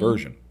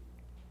version.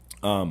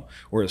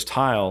 Whereas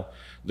tile,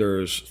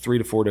 there's 3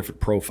 to 4 different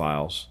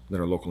profiles that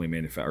are locally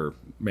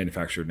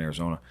manufactured in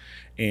Arizona.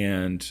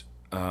 And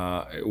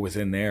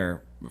within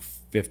there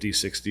 50,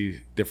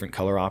 60 different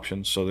color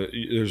options. So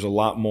there's a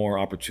lot more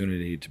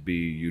opportunity to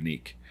be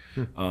unique.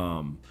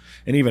 And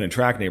even in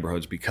track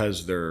neighborhoods,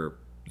 because they're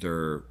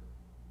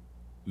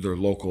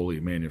locally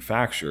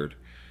manufactured,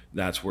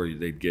 that's where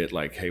they'd get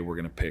like, hey, we're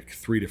going to pick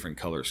 3 different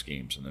color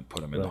schemes and then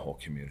put them in the whole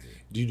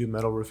community. Do you do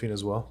metal roofing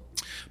as well?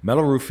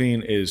 Metal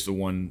roofing is the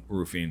one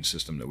roofing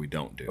system that we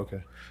don't do.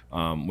 Okay.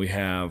 We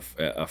have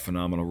a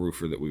phenomenal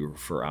roofer that we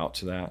refer out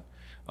to that.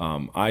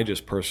 I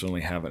just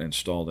personally haven't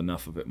installed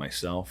enough of it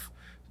myself,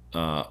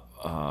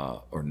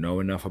 or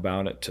know enough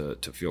about it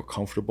to feel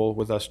comfortable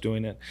with us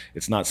doing it.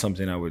 It's not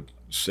something I would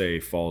say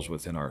falls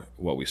within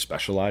what we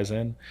specialize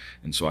in,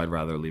 and so I'd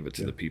rather leave it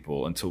to the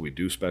people until we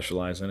do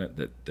specialize in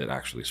it that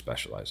actually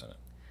specialize in it.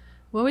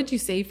 What would you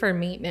say for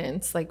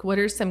maintenance? Like, what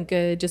are some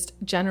good, just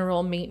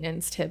general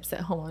maintenance tips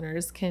that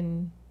homeowners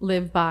can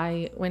live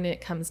by when it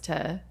comes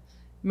to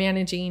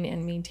managing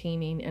and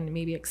maintaining and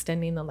maybe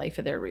extending the life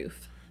of their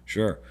roof?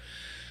 Sure.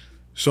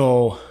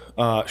 So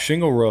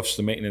shingle roofs,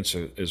 the maintenance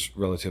is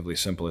relatively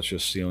simple. It's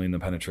just sealing the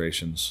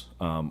penetrations,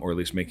 or at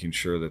least making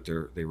sure that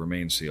they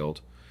remain sealed.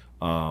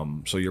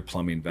 So your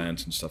plumbing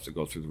vents and stuff that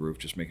go through the roof,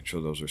 just making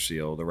sure those are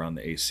sealed around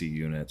the AC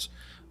units.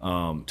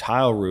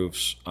 Tile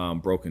roofs,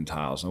 broken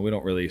tiles. Now, we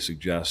don't really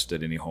suggest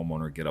that any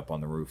homeowner get up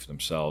on the roof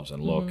themselves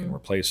and look and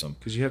replace them.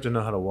 Because you have to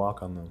know how to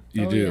walk on them.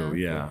 You do,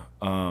 yeah.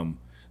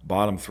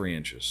 Bottom 3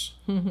 inches.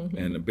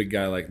 And a big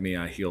guy like me,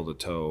 I heel to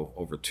toe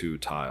over 2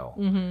 tile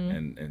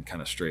and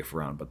kind of strafe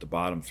around. But the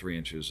bottom 3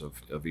 inches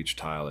of each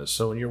tile is...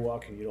 So when you're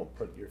walking, you don't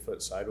put your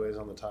foot sideways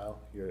on the tile?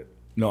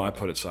 No, I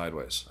put it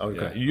sideways. Okay.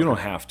 Yeah, you don't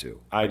have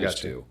to. I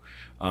just do.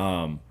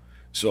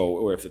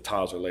 Or if the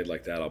tiles are laid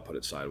like that, I'll put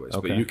it sideways.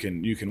 Okay. But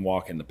you can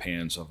walk in the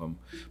pans of them.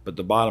 But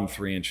the bottom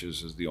 3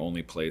 inches is the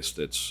only place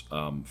that's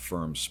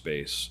firm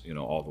space,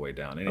 all the way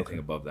down. Anything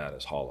above that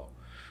is hollow.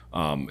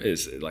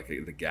 Is like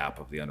the gap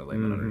of the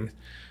underlayment underneath.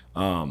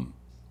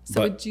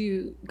 So would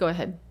you go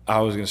ahead?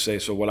 I was going to say,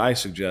 so what I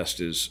suggest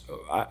is,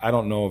 I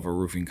don't know of a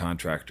roofing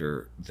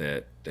contractor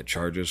that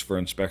charges for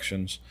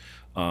inspections.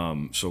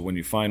 So when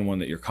you find one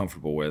that you're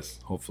comfortable with,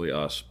 hopefully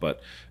us,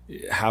 but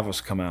have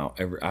us come out.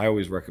 I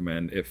always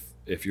recommend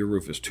if your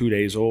roof is 2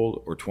 days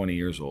old or 20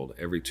 years old,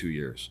 every 2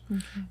 years.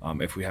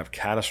 Okay. If we have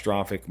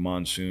catastrophic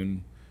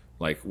monsoon,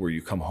 like where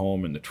you come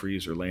home and the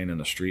trees are laying in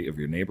the street of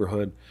your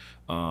neighborhood,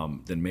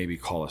 then maybe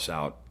call us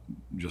out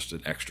just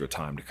an extra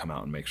time to come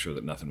out and make sure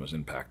that nothing was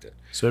impacted.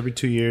 So every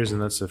 2 years,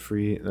 and that's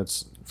free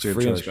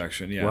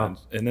inspection, yeah. Wow.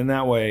 And then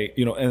that way,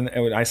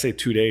 and I say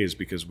 2 days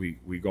because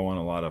we go on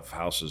a lot of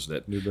houses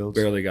that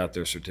barely got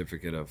their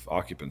certificate of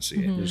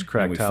occupancy. There's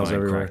cracked tiles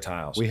everywhere. Cracked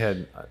tiles. We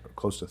had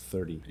close to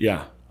 30.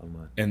 Yeah.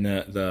 Online. And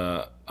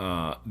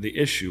the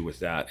issue with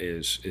that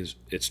is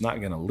it's not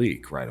going to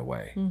leak right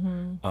away.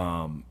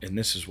 And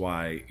this is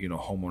why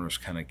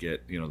homeowners kind of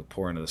get the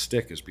poor end of the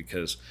stick, is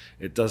because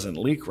it doesn't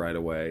leak right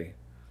away,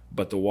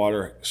 but the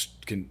water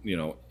can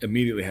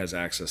immediately has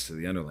access to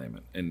the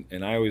underlayment.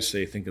 And I always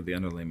say, think of the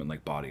underlayment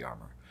like body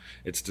armor.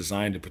 It's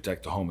designed to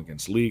protect the home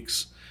against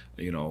leaks.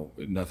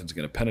 Nothing's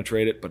going to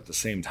penetrate it, but at the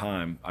same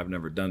time, I've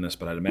never done this,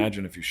 but I'd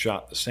imagine if you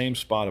shot the same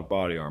spot of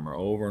body armor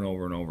over and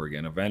over and over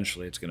again,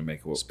 eventually it's going to make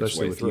its way through.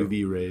 Especially with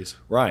UV rays.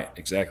 Right,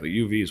 exactly.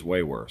 UV is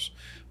way worse.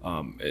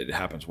 It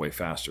happens way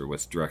faster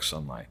with direct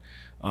sunlight.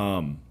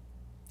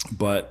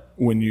 But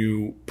when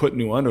you put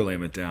new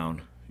underlayment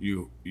down,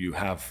 you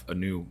have a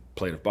new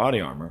plate of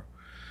body armor,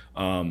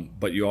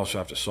 but you also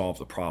have to solve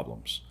the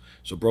problems.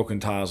 So broken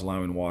tiles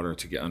allowing water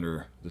to get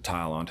under the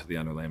tile onto the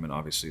underlayment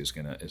obviously is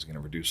gonna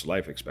reduce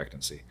life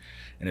expectancy.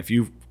 And if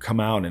you come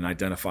out and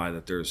identify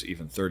that there's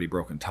even 30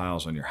 broken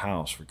tiles on your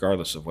house,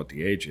 regardless of what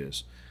the age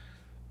is,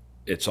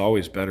 it's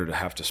always better to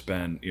have to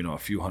spend a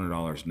few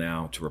 $100s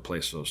now to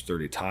replace those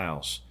 30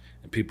 tiles.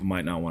 And people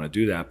might not want to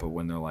do that, but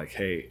when they're like,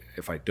 hey,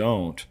 if I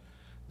don't,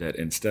 that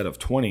instead of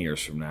 20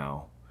 years from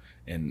now,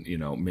 and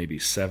maybe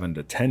 7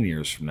 to 10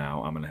 years from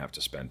now, I'm going to have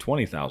to spend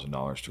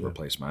 $20,000 to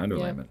replace my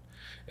underlayment.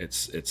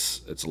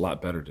 It's a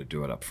lot better to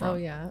do it up front. Oh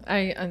yeah,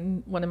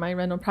 on one of my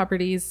rental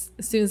properties,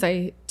 as soon as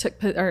I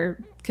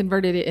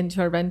converted it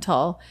into a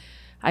rental,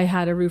 I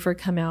had a roofer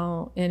come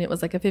out, and it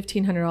was like a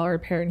 $1,500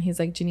 repair, and he's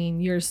like,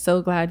 Janine, you're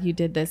so glad you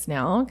did this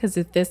now, because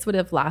if this would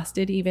have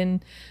lasted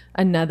even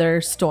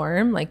another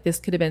storm, like this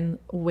could have been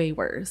way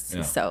worse.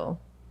 Yeah. So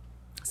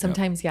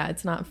sometimes,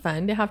 it's not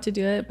fun to have to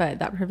do it, but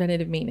that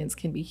preventative maintenance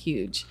can be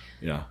huge.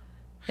 Yeah.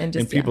 And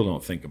people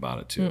don't think about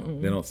it too.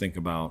 They don't think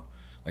about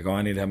like,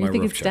 I need to have my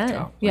roof checked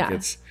out. Like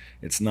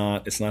it's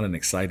not an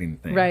exciting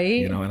thing.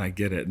 Right. And I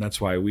get it. And that's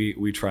why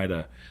we try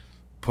to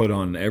put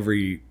on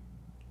every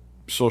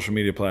social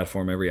media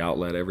platform, every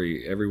outlet,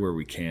 everywhere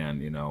we can,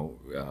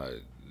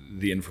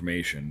 the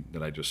information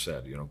that I just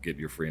said, get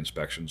your free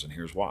inspections and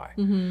here's why.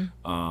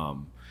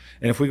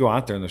 And if we go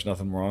out there and there's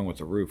nothing wrong with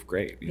the roof,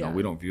 great.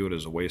 We don't view it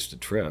as a wasted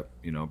trip,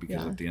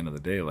 because at the end of the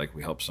day, like,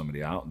 we help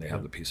somebody out and they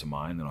have the peace of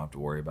mind. They don't have to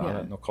worry about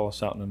it, and they'll call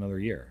us out in another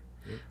year.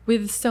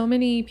 With so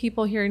many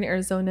people here in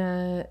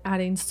Arizona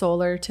adding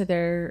solar to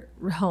their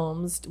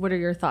homes, what are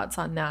your thoughts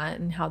on that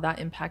and how that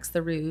impacts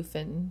the roof,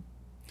 and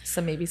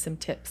maybe some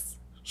tips?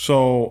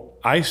 So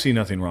I see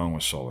nothing wrong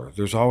with solar.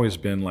 There's always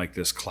been like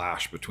this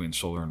clash between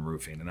solar and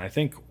roofing. And I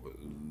think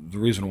the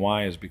reason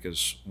why is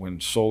because when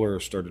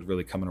solar started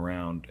really coming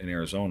around in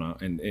Arizona,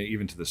 and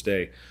even to this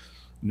day,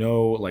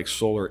 no like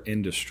solar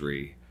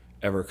industry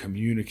ever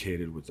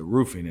communicated with the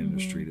roofing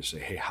industry to say,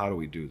 hey, how do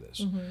we do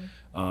this?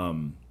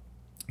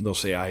 They'll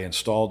say, I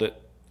installed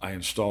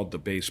the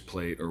base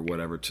plate or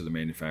whatever to the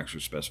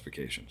manufacturer's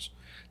specifications.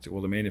 It's like,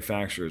 well, the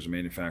manufacturer is a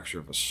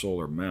manufacturer of a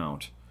solar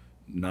mount,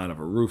 not of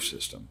a roof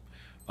system.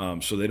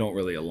 So they don't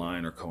really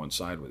align or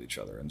coincide with each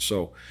other. And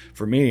so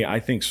for me, I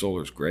think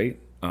solar is great.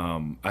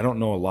 I don't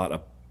know a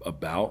lot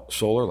about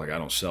solar. Like I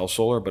don't sell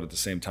solar, but at the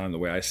same time, the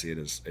way I see it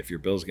is if your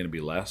bill is going to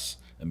be less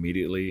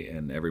immediately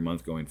and every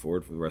month going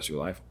forward for the rest of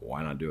your life,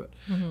 why not do it?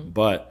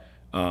 But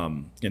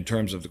in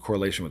terms of the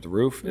correlation with the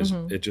roof,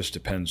 it just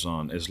depends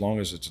on, as long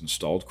as it's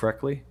installed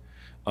correctly,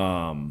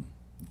 there's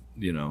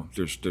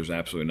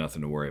absolutely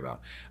nothing to worry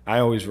about. I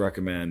always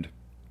recommend,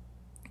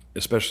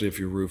 especially if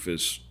your roof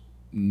is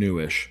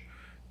newish,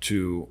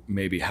 to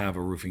maybe have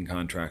a roofing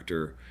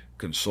contractor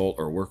consult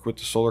or work with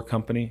the solar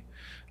company.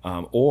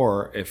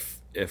 Or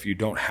if you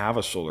don't have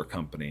a solar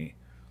company,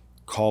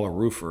 call a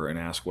roofer and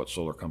ask what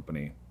solar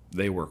company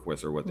they work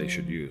with or what they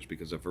should use.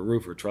 Because if a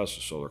roofer trusts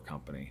a solar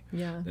company,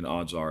 then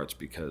odds are it's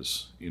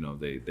because they know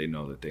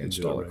that they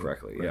install it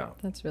correctly. Right. Yeah,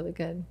 that's really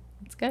good.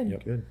 That's good.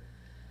 Yep. Good.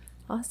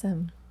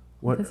 Awesome.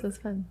 This is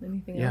fun.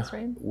 Anything else,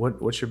 Ryan?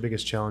 What's your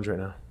biggest challenge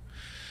right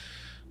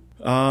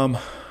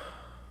now?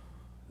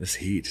 This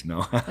heat,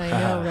 no. I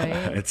know,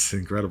 right? It's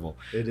incredible.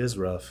 It is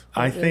rough.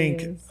 I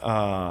think,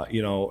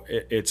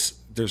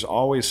 there's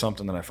always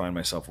something that I find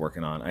myself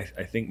working on.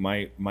 I think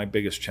my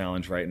biggest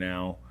challenge right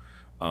now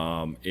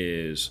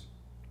is,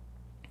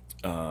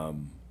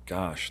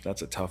 gosh,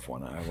 that's a tough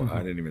one.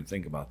 I didn't even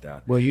think about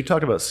that. Well, you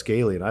talked about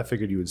scaling. I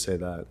figured you would say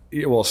that.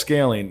 Yeah, well,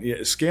 scaling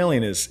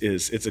is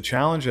it's a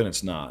challenge and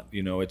it's not.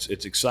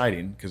 It's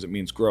exciting because it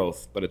means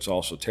growth, but it's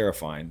also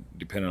terrifying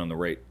depending on the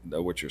rate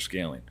at which you're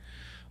scaling.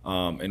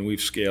 And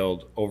we've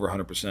scaled over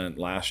 100%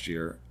 last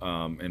year,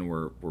 and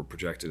we're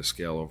projected to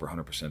scale over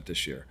 100%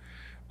 this year,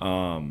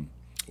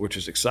 which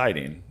is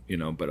exciting,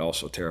 but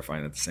also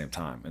terrifying at the same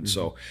time. And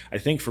so I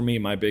think for me,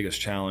 my biggest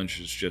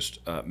challenge is just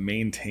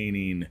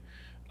maintaining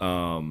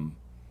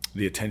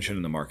the attention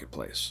in the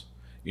marketplace.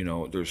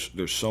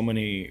 There's so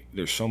many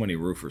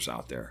roofers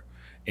out there,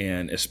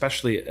 and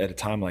especially at a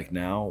time like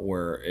now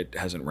where it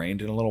hasn't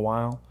rained in a little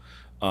while.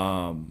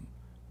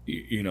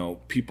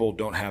 People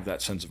don't have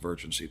that sense of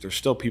urgency. There's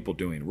still people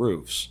doing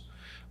roofs.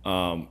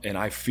 And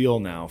I feel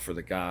now for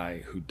the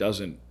guy who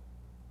doesn't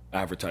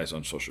advertise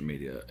on social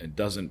media and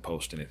doesn't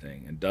post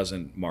anything and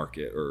doesn't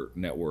market or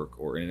network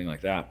or anything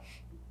like that,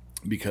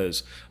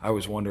 because I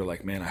always wonder,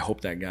 like, man, I hope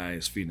that guy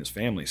is feeding his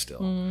family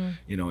still,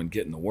 and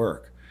getting the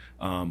work.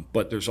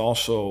 But there's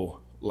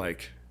also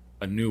like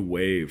a new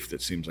wave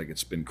that seems like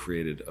it's been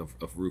created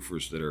of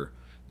roofers that are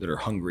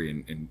hungry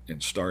and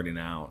starting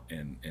out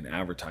and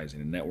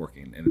advertising and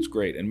networking, and it's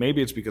great. And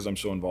maybe it's because I'm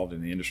so involved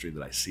in the industry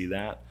that I see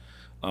that,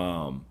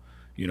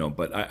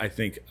 but I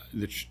think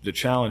the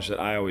challenge that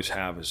I always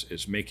have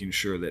is making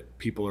sure that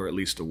people are at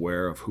least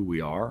aware of who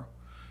we are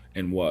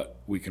and what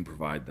we can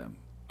provide them.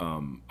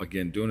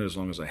 Again, doing it as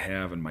long as I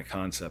have, and my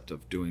concept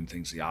of doing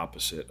things the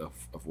opposite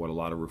of what a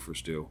lot of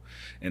roofers do,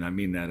 and I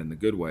mean that in the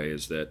good way,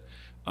 is that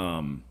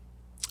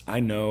I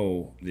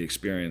know the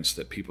experience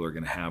that people are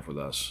going to have with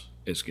us.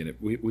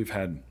 We've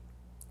had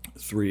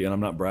 3, and I'm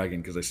not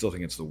bragging because I still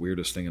think it's the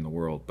weirdest thing in the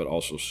world, but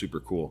also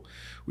super cool.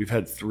 We've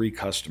had 3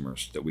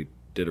 customers that we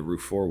did a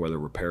roof for, whether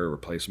repair or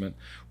replacement,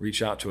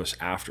 reach out to us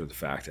after the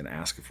fact and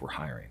ask if we're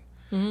hiring,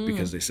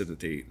 because they said that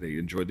they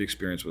enjoyed the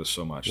experience with us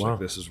so much. Wow. Like,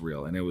 this is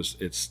real, and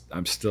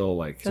I'm still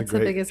like, that's the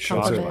biggest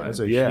compliment. That's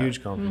a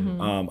huge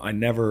compliment. I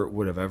never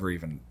would have ever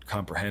even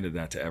comprehended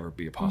that to ever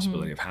be a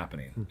possibility of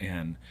happening.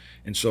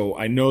 And so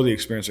I know the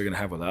experience they're going to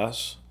have with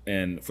us.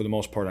 And for the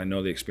most part, I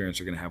know the experience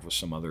they're going to have with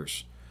some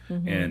others.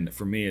 And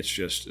for me, it's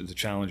just the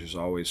challenge is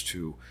always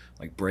to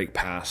like break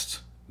past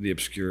the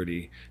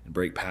obscurity and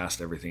break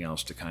past everything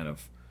else to kind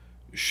of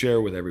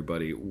share with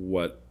everybody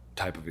what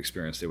type of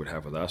experience they would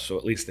have with us. So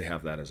at least they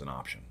have that as an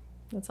option.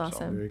 That's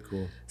awesome. Very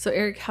cool. So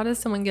Eric, how does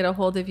someone get a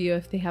hold of you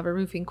if they have a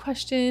roofing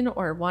question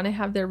or want to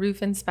have their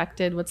roof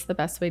inspected? What's the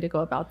best way to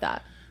go about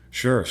that?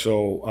 Sure.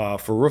 So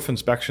for roof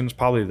inspections,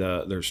 probably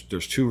there's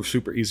 2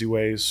 super easy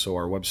ways. So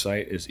our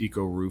website is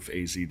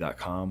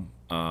ecoroofaz.com,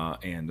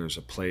 and there's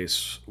a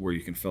place where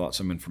you can fill out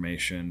some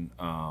information.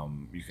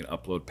 You can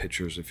upload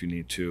pictures if you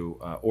need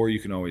to, or you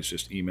can always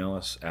just email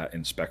us at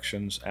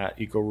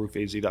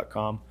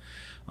inspections@ecoroofaz.com.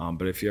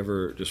 But if you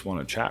ever just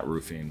want to chat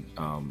roofing,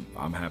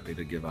 I'm happy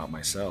to give out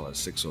my cell at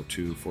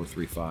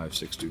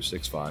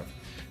 602-435-6265.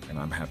 And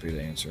I'm happy to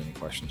answer any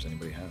questions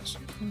anybody has.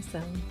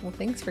 Awesome. Well,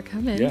 thanks for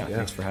coming. Yeah,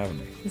 thanks for having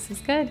me. This is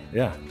good.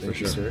 Yeah, for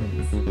sure. Sir.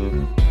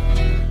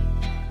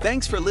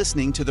 Thanks for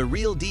listening to The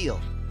Real Deal,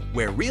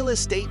 where real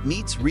estate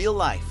meets real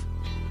life.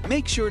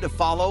 Make sure to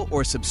follow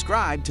or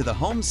subscribe to the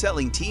Home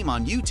Selling Team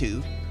on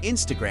YouTube,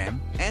 Instagram,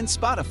 and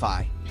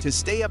Spotify to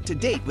stay up to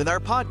date with our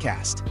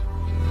podcast.